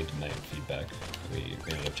some Play Tonight feedback, we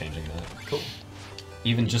ended up changing that. Cool.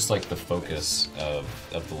 Even just like the focus of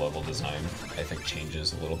the level design, I think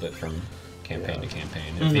changes a little bit from campaign to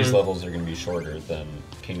campaign. If these levels are going to be shorter, then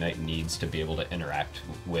King Knight needs to be able to interact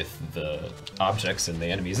with the objects and the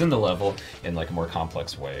enemies in the level in like a more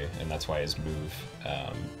complex way, and that's why his move,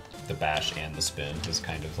 the bash and the spin, is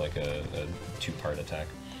kind of like a two-part attack.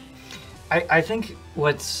 I think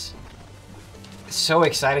what's so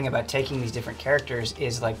exciting about taking these different characters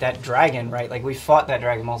is like that dragon, right? Like we fought that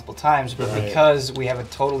dragon multiple times, but because we have a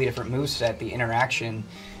totally different moveset, the interaction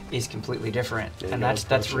is completely different, and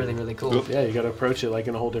that's really, really cool. Yeah, you got to approach it like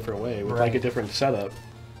in a whole different way with like a different setup.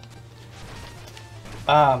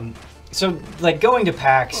 So like going to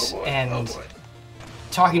PAX and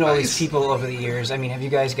talking to all these people over the years, I mean, have you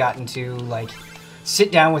guys gotten to like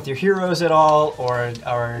sit down with your heroes at all, or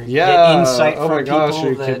get insight from people? Oh my gosh,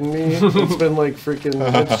 are you kidding me? It's been like freaking.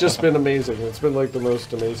 It's just been amazing. It's been like the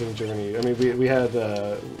most amazing journey. I mean, we had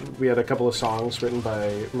a couple of songs written by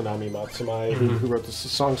Manami Matsumae, who wrote the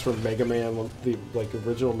songs for Mega Man, the like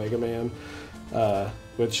original Mega Man,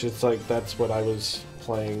 which it's like that's what I was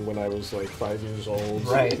playing when I was like 5 years old.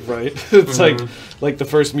 Right. It's like the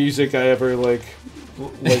first music I ever like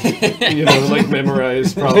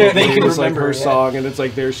memorized probably. It was like her song, and it's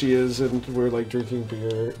like there she is, and we're like drinking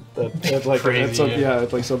beer at like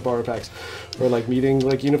at like some bar packs. We're like meeting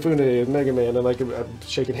like Unifune and Mega Man, and like I'm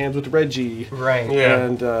shaking hands with Reggie. Right. Yeah.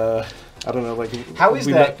 And I don't know, like how is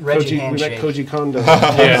that Reggie handshake? We met Koji Kondo.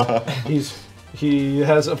 Yeah. He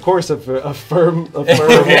has, of course, a firm,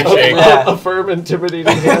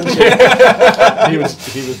 intimidating handshake. He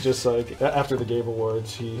was just like, after the Game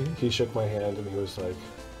Awards, he shook my hand and he was like,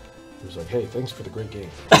 "Hey, thanks for the great game."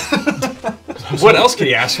 What else could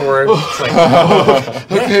he ask for? It's like,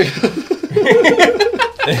 okay.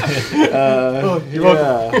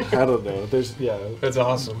 I don't know. That's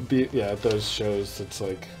awesome. At those shows, it's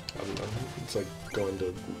like, I don't know. It's like going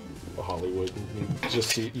to Hollywood and you just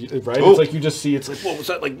see, right? It's like you just see, it's like, what was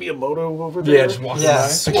that, like Miyamoto over there? Yeah, just walking by.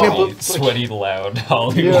 I can't believe, sweaty, loud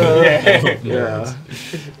Hollywood. Yeah.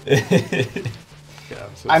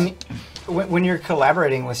 So I mean, when you're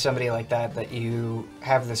collaborating with somebody like that you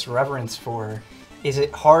have this reverence for, is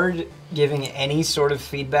it hard giving any sort of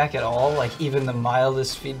feedback at all, like even the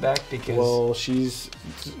mildest feedback? Because she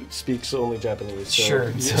speaks only Japanese. So,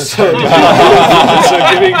 sure. So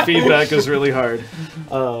giving feedback is really hard.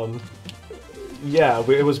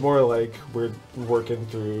 It was more like we're working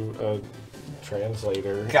through a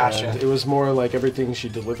translator. Gotcha. And it was more like everything she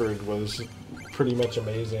delivered was pretty much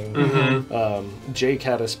amazing. Jake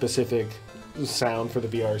had a specific sound for the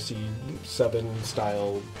VRC7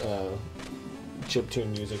 style chiptune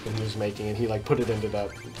music that he was making, and he like put it into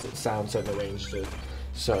that sound set and arranged it.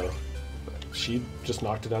 So she just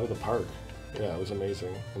knocked it out of the park. Yeah, it was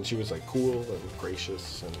amazing. And she was like cool and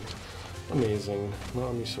gracious and amazing.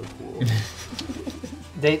 Mommy's so cool.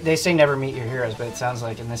 They say never meet your heroes, but it sounds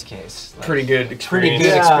like in this case, like, pretty good experience. Pretty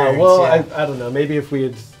good experience. Well, yeah. I don't know. Maybe if we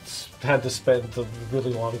had had to spend a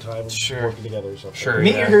really long time Sure. working together or something. Sure.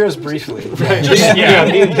 Meet yeah. your heroes briefly.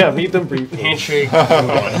 Meet them briefly. Handshake.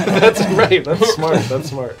 That's right. That's smart. That's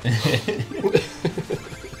smart.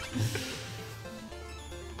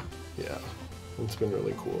 Yeah, it's been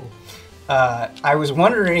really cool. I was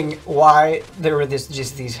wondering why there were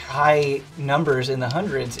just these high numbers in the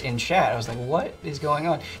hundreds in chat. I was like, what is going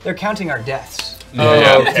on? They're counting our deaths.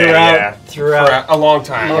 Okay, throughout for a long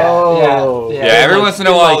time. Oh. Yeah, every once in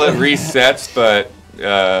a while it resets, but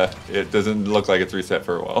it doesn't look like it's reset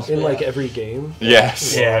for a while. In like every game.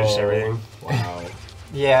 Yes. Yeah, just everything. Wow.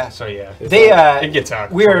 Yeah. So yeah, It gets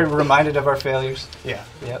out. We are reminded of our failures. Yeah.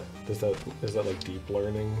 Yep. Is that like deep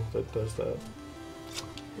learning that does that?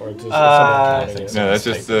 Or just I someone counting it? No, that's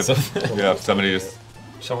just somebody just.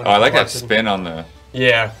 Someone Oh, I like that watching. spin on the.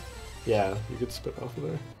 Yeah. Yeah, you could spit off of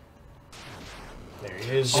there. There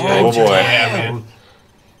he is. Oh, boy. Yeah, man.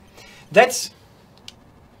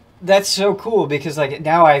 That's so cool because like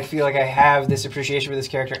now I feel like I have this appreciation for this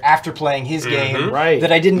character after playing his game Right.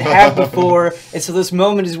 that I didn't have before, and so this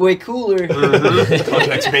moment is way cooler.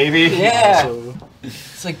 Context, baby. Yeah, So,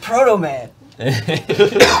 it's like Proto Man.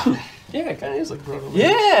 Yeah, it kind of is like Proto.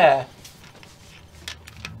 Yeah.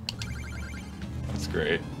 That's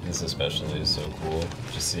great. This especially is so cool.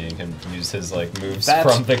 Just seeing him use his like moves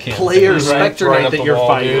that's from the campaign. player Right, Spectre throwing Knight up that the you're wall,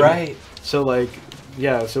 fighting. dude. Right. So like,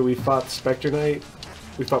 yeah, so we fought Spectre Knight.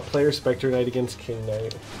 We fought player Spectre Knight against King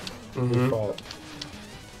Knight. We fought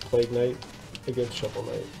Plague Knight against Shovel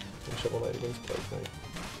Knight. And Shovel Knight against Plague Knight.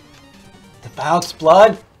 The bounce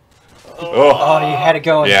blood. Oh. Oh, you had it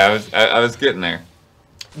going. Yeah, I was getting there.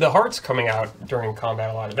 The heart's coming out during combat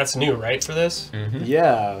a lot. That's new, right, for this?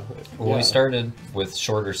 Yeah. Well, yeah. we started with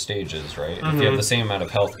shorter stages, right? If you have the same amount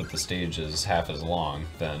of health but the stage is half as long,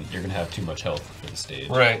 then you're going to have too much health for the stage.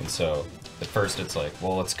 Right. And so at first it's like,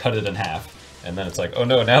 well, let's cut it in half. And then it's like, oh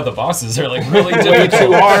no, now the bosses are like really difficult.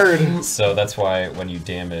 too hard. So that's why when you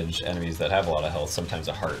damage enemies that have a lot of health, sometimes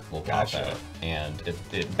a heart will pop Gotcha. out. And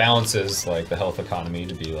it balances like the health economy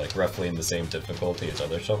to be like roughly in the same difficulty as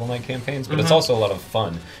other Shovel Knight campaigns. But it's also a lot of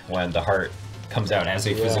fun when the heart comes out as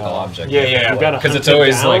a physical object. Yeah, yeah. You gotta Because hunt it's it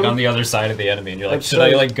always like down. on the other side of the enemy, and you're like, That's should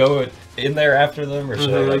I so- like go in there after them, or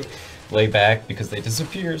should I like lay back because they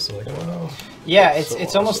disappear? So like, I don't know. Yeah, So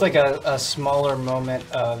it's almost like a smaller moment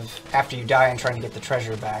of after you die and trying to get the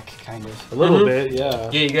treasure back, kind of. A little bit,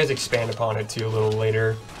 yeah. Yeah, you guys expand upon it too a little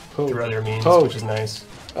later Oh. through other means, Oh. which is nice.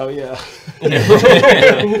 Oh, yeah.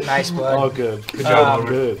 Nice blood. Oh, good. Good job,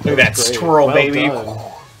 Good. Look at that was great. swirl, Well baby. done.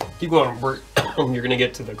 Keep going. You're gonna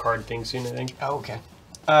get to the card thing soon, I think. Oh, okay.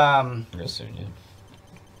 Real soon, yeah.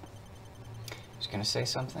 Was gonna say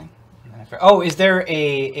something. And then I oh, is there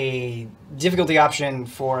a difficulty option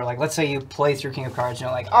for like, let's say you play through King of Cards and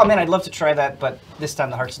you're like, oh man, I'd love to try that, but this time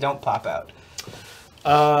the hearts don't pop out.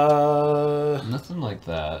 Nothing like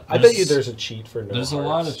that. I bet you there's a cheat for no There's hearts. a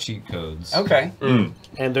lot of cheat codes. Okay.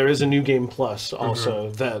 And there is a new game plus also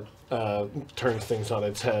that turns things on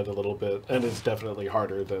its head a little bit, and it's definitely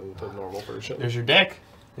harder than the normal version. There's your deck.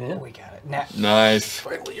 Oh, we got it. Now, Nice.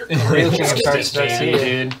 Finally, you're real King of Get Cards this, starts baby,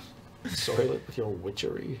 here. dude. soil it with your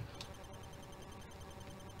witchery.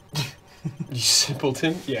 You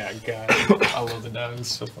simpleton. Yeah, God. I love the dog. It's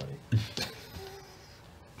so funny.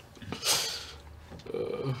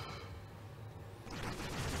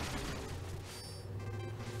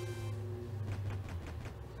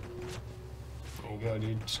 There you go,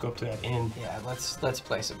 dude. Just go up to that inn. Yeah, let's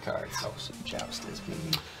play some cards. Oh, some joustes,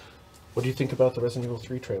 baby. What do you think about the Resident Evil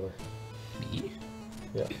 3 trailer? Me?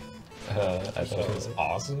 Yeah. I thought it was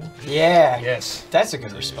awesome. Yeah. Yes. That's a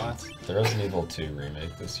good response. The Resident Evil 2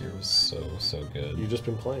 remake this year was so good. You've just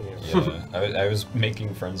been playing it. Yeah, I was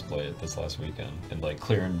making friends play it this last weekend and like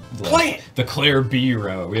clearing Play it! the Claire B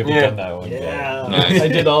row. We haven't Yeah. done that one yet. Yeah. Nice. I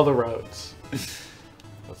did all the routes.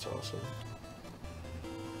 That's awesome.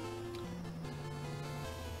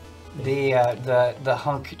 The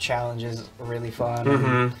hunk challenge is really fun.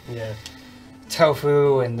 Mm-hmm. Yeah.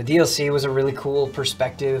 Tofu and the DLC was a really cool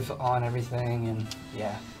perspective on everything, and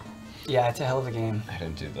yeah, it's a hell of a game. I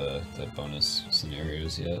didn't do the bonus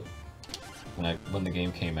scenarios yet. When the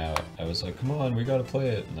game came out, I was like, "Come on, we gotta play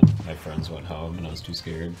it." And then my friends went home, and I was too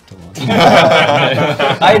scared to launch.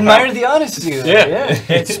 I admire the honesty. Though. Yeah.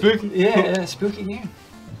 It's spooky. Yeah, spooky game.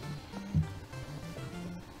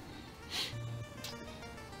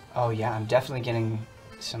 Oh yeah, I'm definitely getting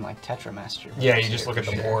some like Tetramaster. Yeah, you vibes just here look at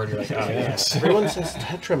for the sure. board, you're like, oh, yes. Everyone says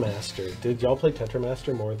Tetramaster. Did y'all play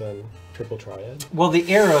Tetramaster more than Triple Triad? Well, the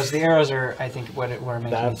arrows are, I think, what it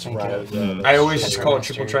making That's me think right. of. Yeah, I always that's just call it Tetramaster,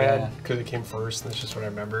 Triple Triad yeah. because it came first, and that's just what I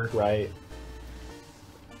remember. right.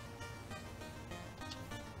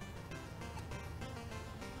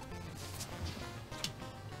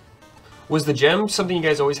 Was the gem something you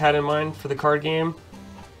guys always had in mind for the card game?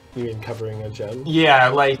 You mean covering a gem? Yeah,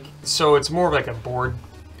 like, so it's more of like a board,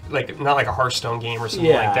 like, not like a Hearthstone game or something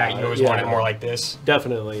like that. You always want it more like this.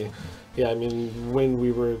 Definitely. Yeah, I mean, when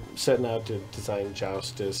we were setting out to design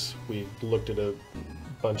Joustus, we looked at a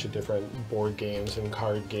bunch of different board games and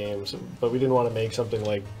card games, but we didn't want to make something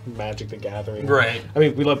like Magic the Gathering. Right. I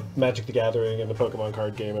mean, we love Magic the Gathering and the Pokemon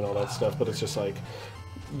card game and all that stuff, but it's just like,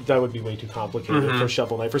 that would be way too complicated for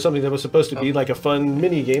Shovel Knight, for something that was supposed to be like a fun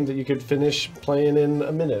mini game that you could finish playing in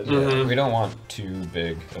a minute. We don't want too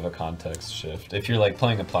big of a context shift. If you're like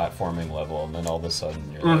playing a platforming level and then all of a sudden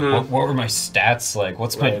you're like, what were my stats like?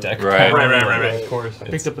 What's my deck? Right. Of course. I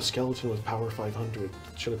picked up a skeleton with power 500.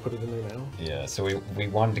 Should I put it in there now? Yeah, so we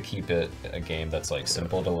wanted to keep it a game that's like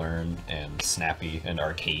simple to learn and snappy and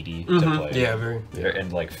arcadey to play. Yeah, very.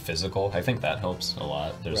 And like physical. I think that helps a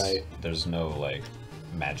lot. There's no like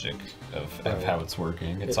magic of how it's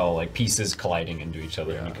working. It's all like pieces colliding into each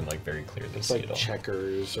other and you can like very clearly see like it all.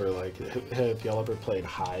 checkers, or like, have y'all ever played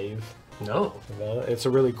Hive? No. It's a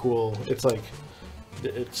really cool, it's like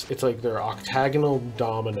they're octagonal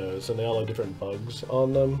dominoes and they all have different bugs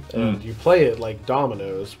on them, and you play it like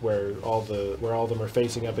dominoes where all of them are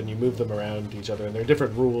facing up and you move them around each other, and there are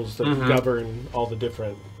different rules that govern all the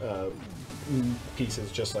different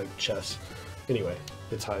pieces, just like chess. Anyway,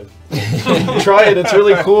 it's Hive. Try it, it's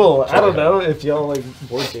really cool. I don't know if y'all like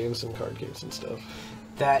board games and card games and stuff.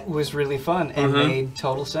 That was really fun and made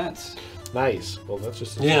total sense. Nice. Well, that's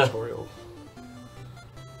just a tutorial.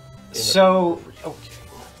 So,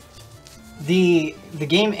 the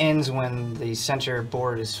game ends when the center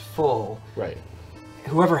board is full. Right.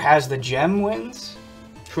 Whoever has the gem wins?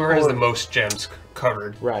 Whoever has the most gems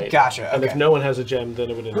covered. Right. Gotcha. And okay. if no one has a gem, then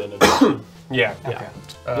it would end in a Yeah. Okay.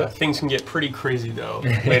 Things can get pretty crazy though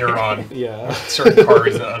later on. Yeah. Certain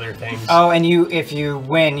cards and other things. Oh, and if you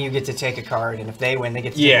win, you get to take a card, and if they win, they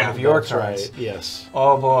get to take one of your cards. Right. Yes.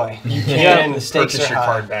 Oh boy. You can the stakes purchase are your high.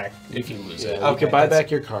 card back if you lose it. You can buy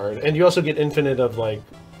back your card, and you also get infinite of like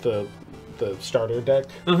the starter deck.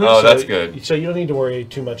 Oh, that's good. So you don't need to worry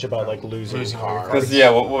too much about like losing cards.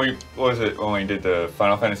 Because what was it when we did the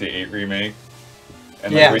Final Fantasy VIII remake?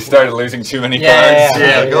 And like, we started losing too many cards.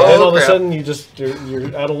 And Like, all of a sudden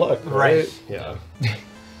you're out of luck, right? Right. Yeah.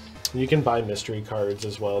 You can buy mystery cards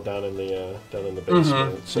as well down in the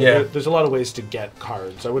basement. So there's a lot of ways to get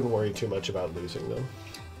cards. I wouldn't worry too much about losing them.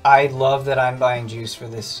 I love that I'm buying juice for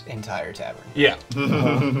this entire tavern. Yeah.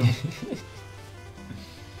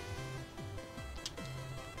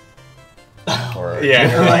 Or,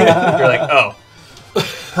 You're like, oh,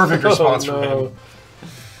 perfect response from him.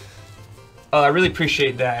 I really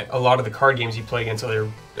appreciate that a lot of the card games you play against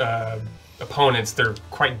other opponents, they're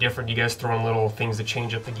quite different. You guys throw in little things that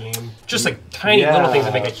change up the game. Just like tiny little things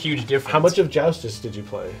that make a huge difference. How much of Joustus did you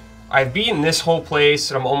play? I've beaten this whole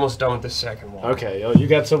place, and I'm almost done with the second one. Okay, you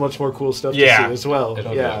got so much more cool stuff to see as well.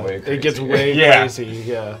 It'll get way it gets crazy. way crazy.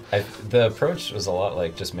 Yeah. The approach was a lot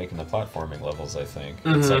like just making the platforming levels, I think.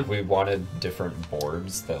 It's like we wanted different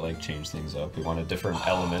boards that like change things up. We wanted different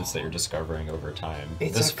elements that you're discovering over time.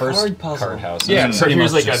 It's this a first card puzzle. house. Yeah, is so pretty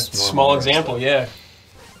here's much like a just small normal example, stuff.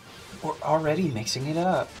 We're already mixing it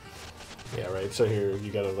up. Yeah, right. So here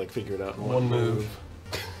you gotta like figure it out in one move.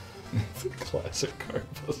 It's a classic card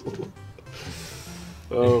puzzle.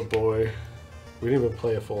 Oh boy. We didn't even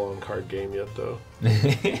play a full-on card game yet, though.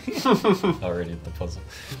 Already the puzzle.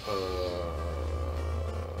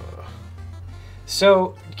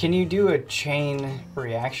 So, can you do a chain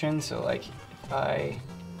reaction? So, like, if I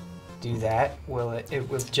do that, it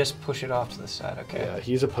will just push it off to the side? Okay. Yeah,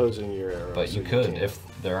 he's opposing your arrow. But so you could, can't. if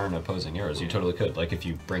there aren't opposing arrows, you totally could. Like if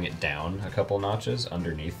you bring it down a couple notches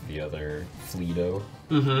underneath the other Fleeto,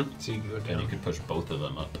 So you can go down. then you could push both of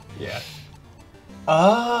them up. Yeah.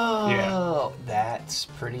 Oh, that's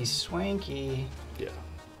pretty swanky. Yeah.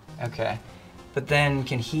 Okay. But then,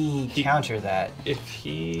 can he counter that? If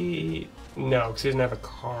he... No, because he doesn't have a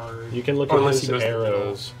card. You can look Unless at he his goes to the middle.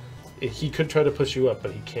 arrows. He could try to push you up,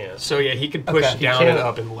 but he can't. So yeah, he could push Okay. He down and can't-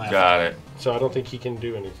 up and left. Got it. So I don't think he can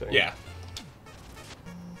do anything. Yeah.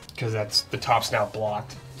 Because that's the top's now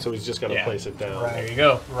blocked. So he's just got to place it down. Right. There you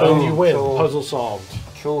go. Boom, you win. Cool. Puzzle solved.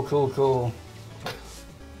 Cool.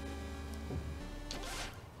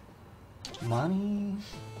 Money?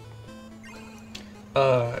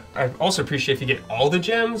 I also appreciate if you get all the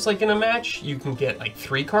gems like in a match, you can get like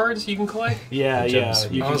 3 cards you can collect. Yeah, The yeah. gem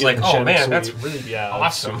suite. You I can was get like, the oh gem man, suite. that's really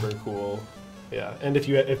awesome. Super cool. Yeah, and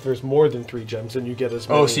if there's more than 3 gems, then you get as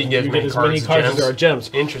many. Oh, so you can get as many as many cards as cards as gems? there are gems.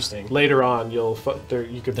 Interesting. Later on, you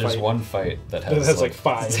could There's fight. one fight that that has, has like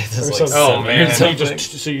 5 or there's like something. Oh, man. So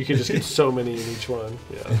you can just get so many in each one.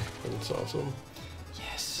 Yeah, and it's awesome.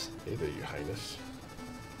 Yes. Either Your Highness.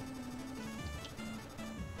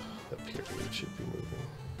 That period should be moving.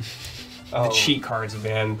 The cheat cards,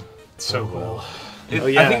 man. So cool. Well.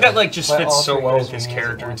 I think that like just Play all fits so three well cards with his in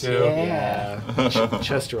your hands at character once. too. Yeah.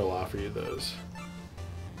 Chester will offer you those.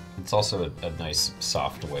 It's also a nice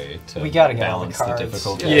soft way to We gotta get all the balance the cards.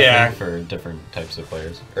 difficulty Yeah. I think, for different types of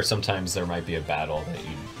players. Or sometimes there might be a battle that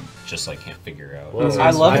you just like can't figure out. Well,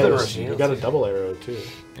 I love the nice. reveal. You got a double arrow too.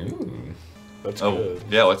 Ooh. That's Oh, good.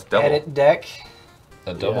 yeah, let's double. Edit deck.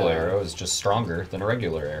 A double Yeah. arrow is just stronger than a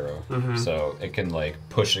regular arrow, so it can like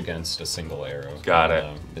push against a single arrow. Got it.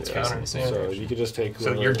 It's Yeah. facing the same So direction. you could just take. So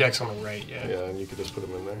whoever- your deck's on the right, yeah. Yeah, and you could just put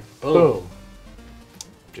them in there. Boom. Boom.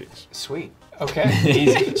 Jeez. Sweet. Okay.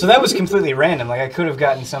 Easy. So that was completely random. Like I could have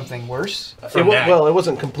gotten something worse. From that. Well, it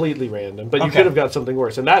wasn't completely random, but you Okay. could have got something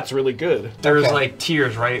worse, and that's really good. There's Okay. like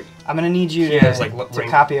tiers, right? I'm gonna need you Yeah, to, it's like to rank-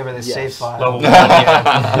 copy over this Yes. save file. Level 1,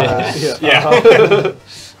 yeah. Yeah.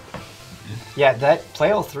 Yeah, that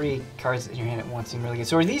play all three cards in your hand at once seem really good.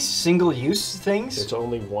 So are these single-use things? It's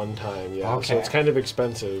only one time, yeah. Okay. So it's kind of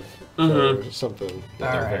expensive for something. All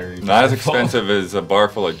They're right. very Not as powerful. expensive as a bar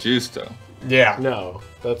full of juice, though. Yeah. No,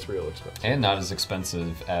 that's real expensive. And not as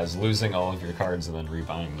expensive as losing all of your cards and then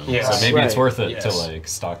rebuying them. Yes. So maybe it's Right. worth it Yes. to like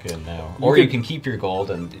stock in now. You Or you could- can keep your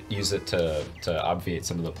gold and use it to obviate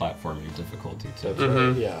some of the platforming difficulty too. That's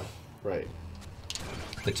right. Yeah, right.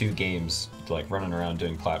 The two games, like running around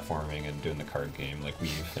doing platforming and doing the card game, like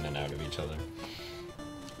weave in and out of each other.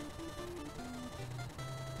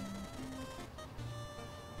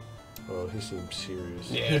 Oh, he seems serious.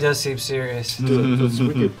 Yeah. He does seem serious. We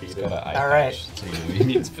could beat Got it. an eye All right. patch, so you know he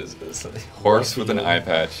means business. Horse with an eye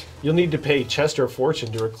patch. You'll need to pay Chester a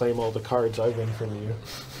fortune to reclaim all the cards I win from you.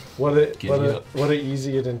 What a what a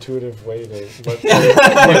easy and intuitive way to let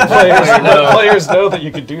players know that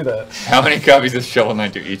you could do that. How many copies of Shovel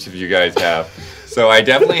Knight do each of you guys have? So I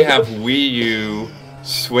definitely have Wii U,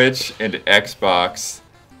 Switch, and Xbox.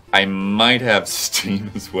 I might have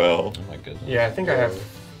Steam as well. Oh my goodness. Yeah, I think I have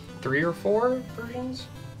 3 or 4 versions.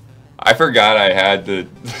 I forgot I had the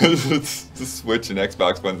Switch and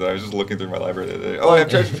Xbox ones. I was just looking through my library the other day. Oh, I have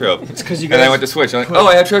Treasure Trove. It's because you And I guys went to Switch. I'm like, oh,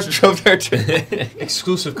 I have Treasure Trove there too.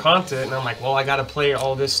 exclusive content, and I'm like, well, I gotta play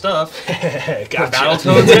all this stuff. Gotcha.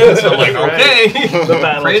 Battletoads in, so I'm like, okay. The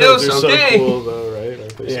Battletoads Kratos, are okay. so cool, though, right?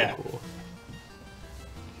 Aren't they Yeah. so cool?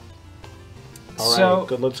 All right, So-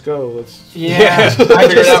 good. Let's go. Let's. Yeah, I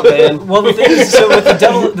figured it out, man. Well, the thing is, so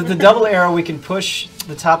with the double arrow, we can push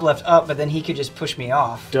the top left up, but then he could just push me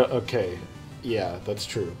off. Okay. Yeah, that's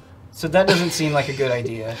true. So that doesn't seem like a good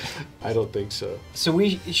idea. I don't think so. So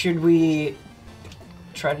should we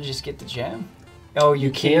try to just get the gem? Oh,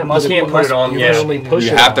 you can't, must but you can't put it on, You yeah. can only push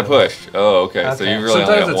You it have to on. push. Oh, okay. So Okay. you really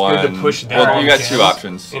Sometimes only it's got good one. to push their Well, you got gems 2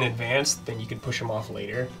 options. in advance, then you can push them off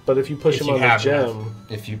later. But if you push If him you on the have enough. gem,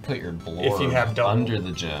 If you put your blorb If you have double. under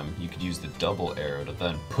the gem, you could use the double arrow to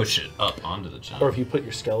then push it up onto the gem. or if you put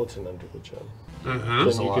your skeleton under the gem, Mm-hmm. then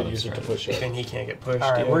a you lot could of use it to strategy. push up. Then he can't get pushed.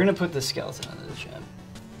 All right, yeah. we're gonna put the skeleton under the gem.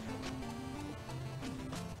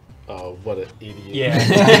 Oh, what an idiot!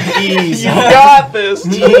 Yeah. Easy. You got this.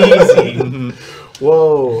 Easy.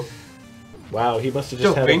 Whoa! Wow, he must have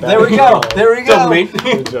just Don't had a wink. bad There we go. call. There we Don't go. mean.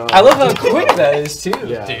 Good job. I love how quick that is too.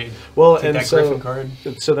 Yeah. Dude. Well, Take and that so Griffin card.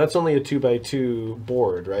 so that's only a 2x2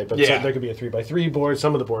 board, right? But Yeah. so there could be a 3x3 board.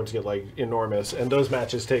 Some of the boards get like enormous, and those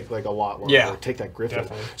matches take like a lot longer. Yeah. Take that Griffin.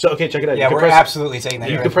 Definitely. So okay, check it out. Yeah, you can we're press, absolutely taking that.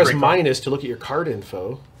 You Yeah. can press Great card. minus to look at your card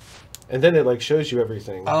info, and then it like shows you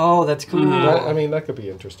everything. Oh, that's cool. That, I mean, that could be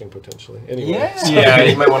interesting potentially. Anyway. Yeah. Yeah,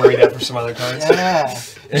 you might want to read that for some other cards. Yeah.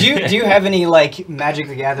 Do you have any like Magic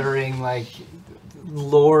the Gathering like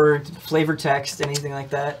lore, flavor text, anything like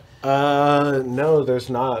that? No, there's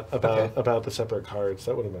not Okay. about the separate cards.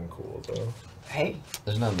 That would have been cool though. Hey.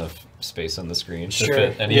 There's not enough space on the screen to Sure.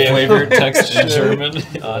 fit any Yeah. flavored text in German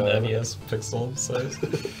on NES pixel size.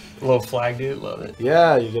 Little flag, dude. Love it.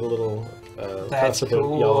 Yeah, you get a little. That's Casa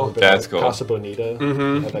cool. Y'all have been That's at cool. Casa Bonita.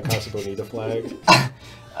 Mhm. Had that Casa Bonita flag.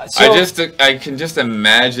 So, I can just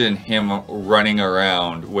imagine him running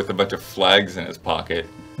around with a bunch of flags in his pocket.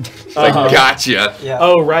 Like, gotcha. yeah.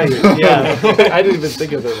 Oh right, yeah. I didn't even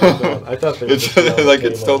think of it like that. I thought they were It's just, you know, like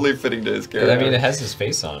came it's up. totally fitting to his I character. mean, it has his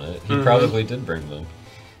face on it. He probably did bring them.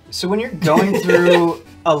 So when you're going through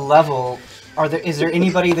a level, is there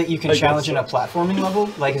anybody that you can I guess challenge in so. a platforming level?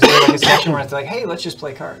 Like, is there like a section where it's like, hey, let's just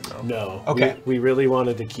play cards? No. Okay. We really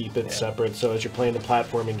wanted to keep it separate, so as you're playing the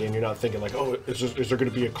platforming game, you're not thinking like, oh, is there going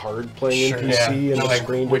to be a card playing Sure. NPC Yeah. and Not the like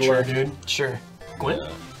screen to the Witcher, left? dude. Sure. Gwent?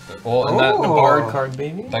 Well, and The that Bard card,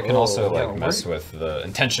 baby. that can also yeah, like mess with the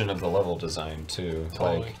intention of the level design too.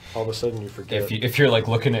 Totally. Like All of a sudden you forget. if you're like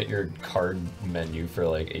looking at your card menu for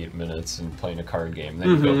like 8 minutes and playing a card game, then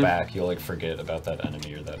you go back, you'll like forget about that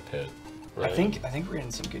enemy or that pit. I think we're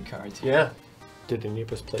getting some good cards. Yeah. Did any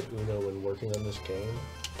of us play Uno when working on this game?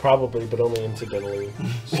 Probably, but only incidentally.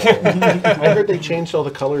 So, I heard they changed all the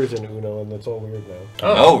colors in Uno, and that's all weird now.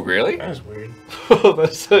 Oh, really? That was weird. Oh,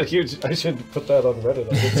 that's a huge... I should put that on Reddit.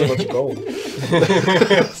 I get so much gold.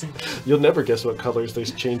 You'll never guess what colors they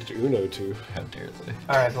changed Uno to. How dare they?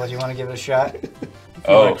 All right, well, do you want to give it a shot? You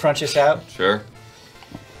Oh, want to crunch us out? sure.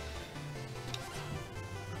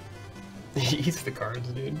 He eats the cards,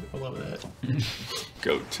 dude. I love that.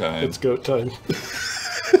 Goat time. It's goat time.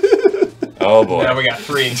 Oh boy. Now we got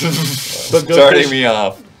 3. But Starting me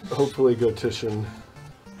off. Hopefully Goatician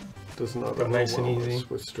does not Go nice and overwhelm us easy.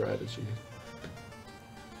 with strategy.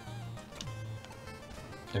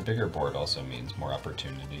 A bigger board also means more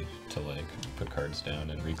opportunity to like put cards down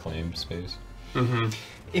and reclaim space. Mm-hmm.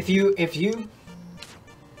 If you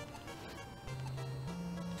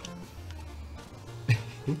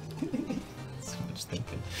So much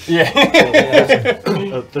thinking. Yeah.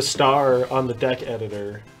 The star on the deck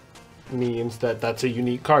editor means that that's a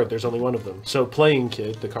unique card. There's only one of them. So Playing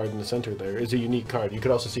Kid, the card in the center there, is a unique card. You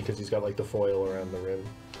could also see because he's got like the foil around the rim.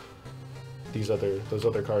 Those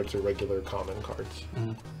other cards are regular common cards.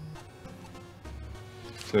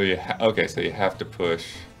 So you okay? So you have to push.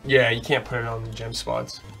 Yeah, you can't put it on the gem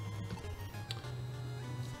spots.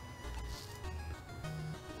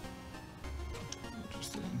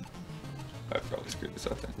 Interesting. I probably screwed this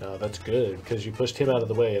up then. No, that's good because you pushed him out of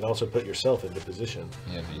the way and also put yourself into position.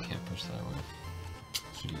 Yeah, but you can't push that way.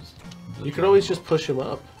 Jeez. You could always just push him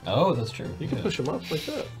up. Oh, that's true. You can push him up like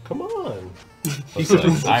that. Come on. Looks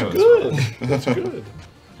like I was Good. wrong. That's good.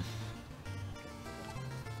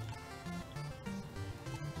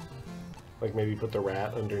 Like maybe put the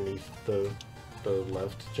rat underneath the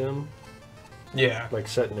left gem, Yeah. like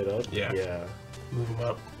setting it up. Yeah. Yeah. Move him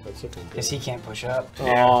up. That's looking good. because he can't push up.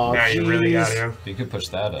 Yeah. Aw, Now you really got jeez. him. You could push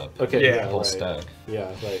that up. Okay. Yeah. Yeah. Whole right. stack.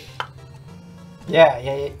 Yeah. Right.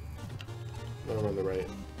 Yeah. I'm on the right.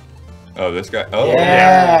 Oh, this guy. Oh,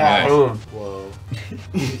 Yeah. Nice. Boom. Whoa.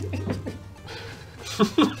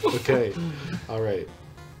 Okay. All right.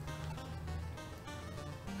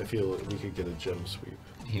 I feel we could get a gem sweep.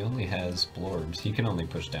 He only has blorbs. He can only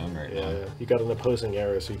push down right now. Yeah. You got an opposing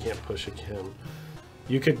arrow, so you can't push him.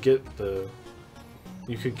 You could get the.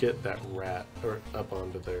 You could get that rat or up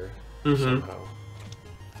onto there somehow.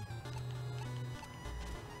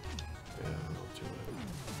 Yeah, I'll do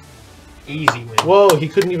it. Easy win. Whoa, he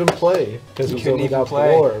couldn't even play because He he's couldn't only even got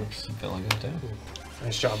play. orbs. I'm filling it down.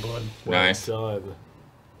 Nice job, Blood. Well Nice. done.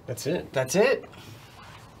 That's it. That's it.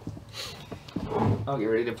 I'll get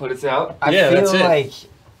ready to put us out. I Yeah, feel that's it. like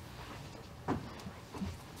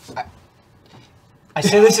I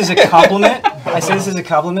say this as a compliment. I say this as a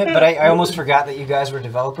compliment, but I almost forgot that you guys were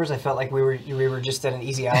developers. I felt like we were just at an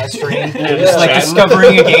Easy Ally stream, just like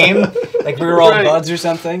discovering a game, like we were all Right. buds or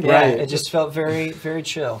something. Yeah, Right. it just felt very, very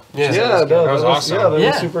chill. Yeah, Yeah, that was awesome. Yeah, that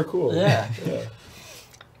Yeah. was super cool. Yeah.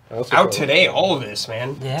 I also Out felt- today, all of this,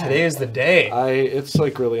 man. Yeah. Today is the day. It's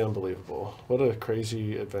like really unbelievable. What a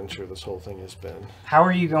crazy adventure this whole thing has been. How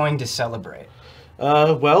are you going to celebrate?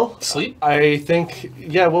 Well, Sleep? I think,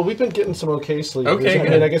 yeah, well, we've been getting some okay sleep. Okay, I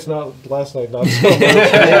good. mean, I guess not last night, not so much.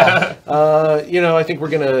 Yeah. I think we're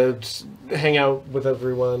going to hang out with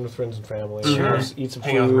everyone, with friends and family. Sure. Just eat some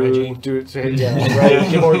Hang out food. with Reggie. Yeah,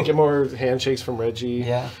 right. Get more handshakes from Reggie.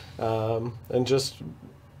 Yeah. And just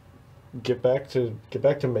get back to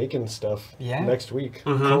making stuff Yeah. next week.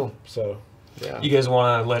 Mhm. Cool. So, yeah. You guys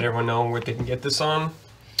want to let everyone know where they can get this on?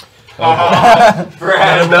 Brad,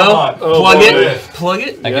 Let them know. Oh, Plug boy. it. Plug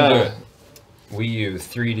it. I Yeah. can do it. Wii U,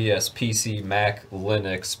 3DS, PC, Mac,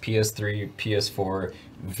 Linux, PS3, PS4,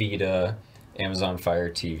 Vita, Amazon Fire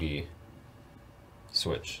TV,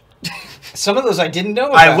 Switch. Some of those I didn't know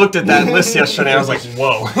about. I looked at that list yesterday. I was like,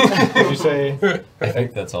 whoa. Did you say? I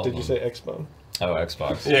think that's all. Did of you them. say Xbox? Oh,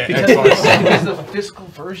 Xbox. Yeah, Because Xbox. the physical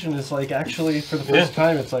version is like actually for the first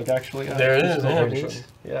time. It's like actually There it is, physical yeah, version. dude.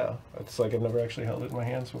 Yeah, it's like I've never actually held it in my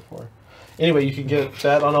hands before. Anyway, you can get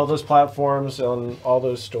that on all those platforms, on all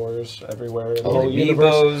those stores, everywhere. In the All whole the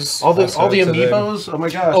universe. amiibos. All the also the to the- amiibos. Oh my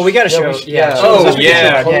gosh! Oh, we gotta show- should- yeah, show Oh us a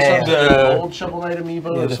yeah, picture. Yeah. The- old Shovel Knight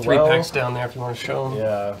amiibo Yeah, as the 3 well. packs down there if you want to show them.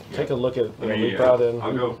 Yeah, take a look at. We brought in.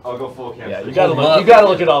 I'll go full camp. Yeah, you Hold gotta them look. up. You gotta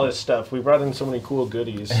look at all this stuff. We brought in so many cool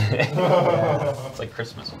goodies. It's like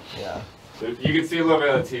Christmas. Yeah. You can see a little bit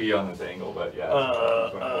of the TV on this angle, but yeah.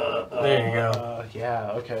 There you go.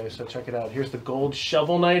 yeah, okay, so check it out. Here's the gold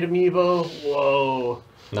Shovel Knight amiibo. Whoa.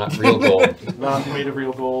 Not real gold. Not made of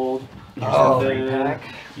real gold. Oh, the- 3-pack.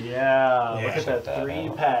 Yeah, look at check that that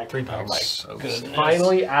 3-pack. 3-packs. So good.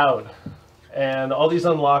 Finally out. And all these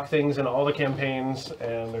unlock things in all the campaigns,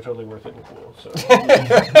 and they're totally worth it and cool. So, you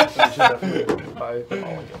should definitely buy them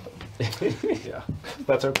all and get them. Yeah,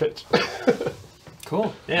 that's our pitch.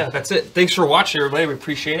 Cool. Yeah, that's it. Thanks for watching, everybody. We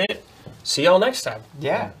appreciate it. See y'all next time.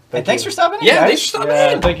 Yeah. And thanks for stopping in. Yeah, guys. thanks for stopping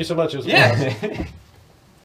Yeah, in. thank you so much. It was Yeah. fun.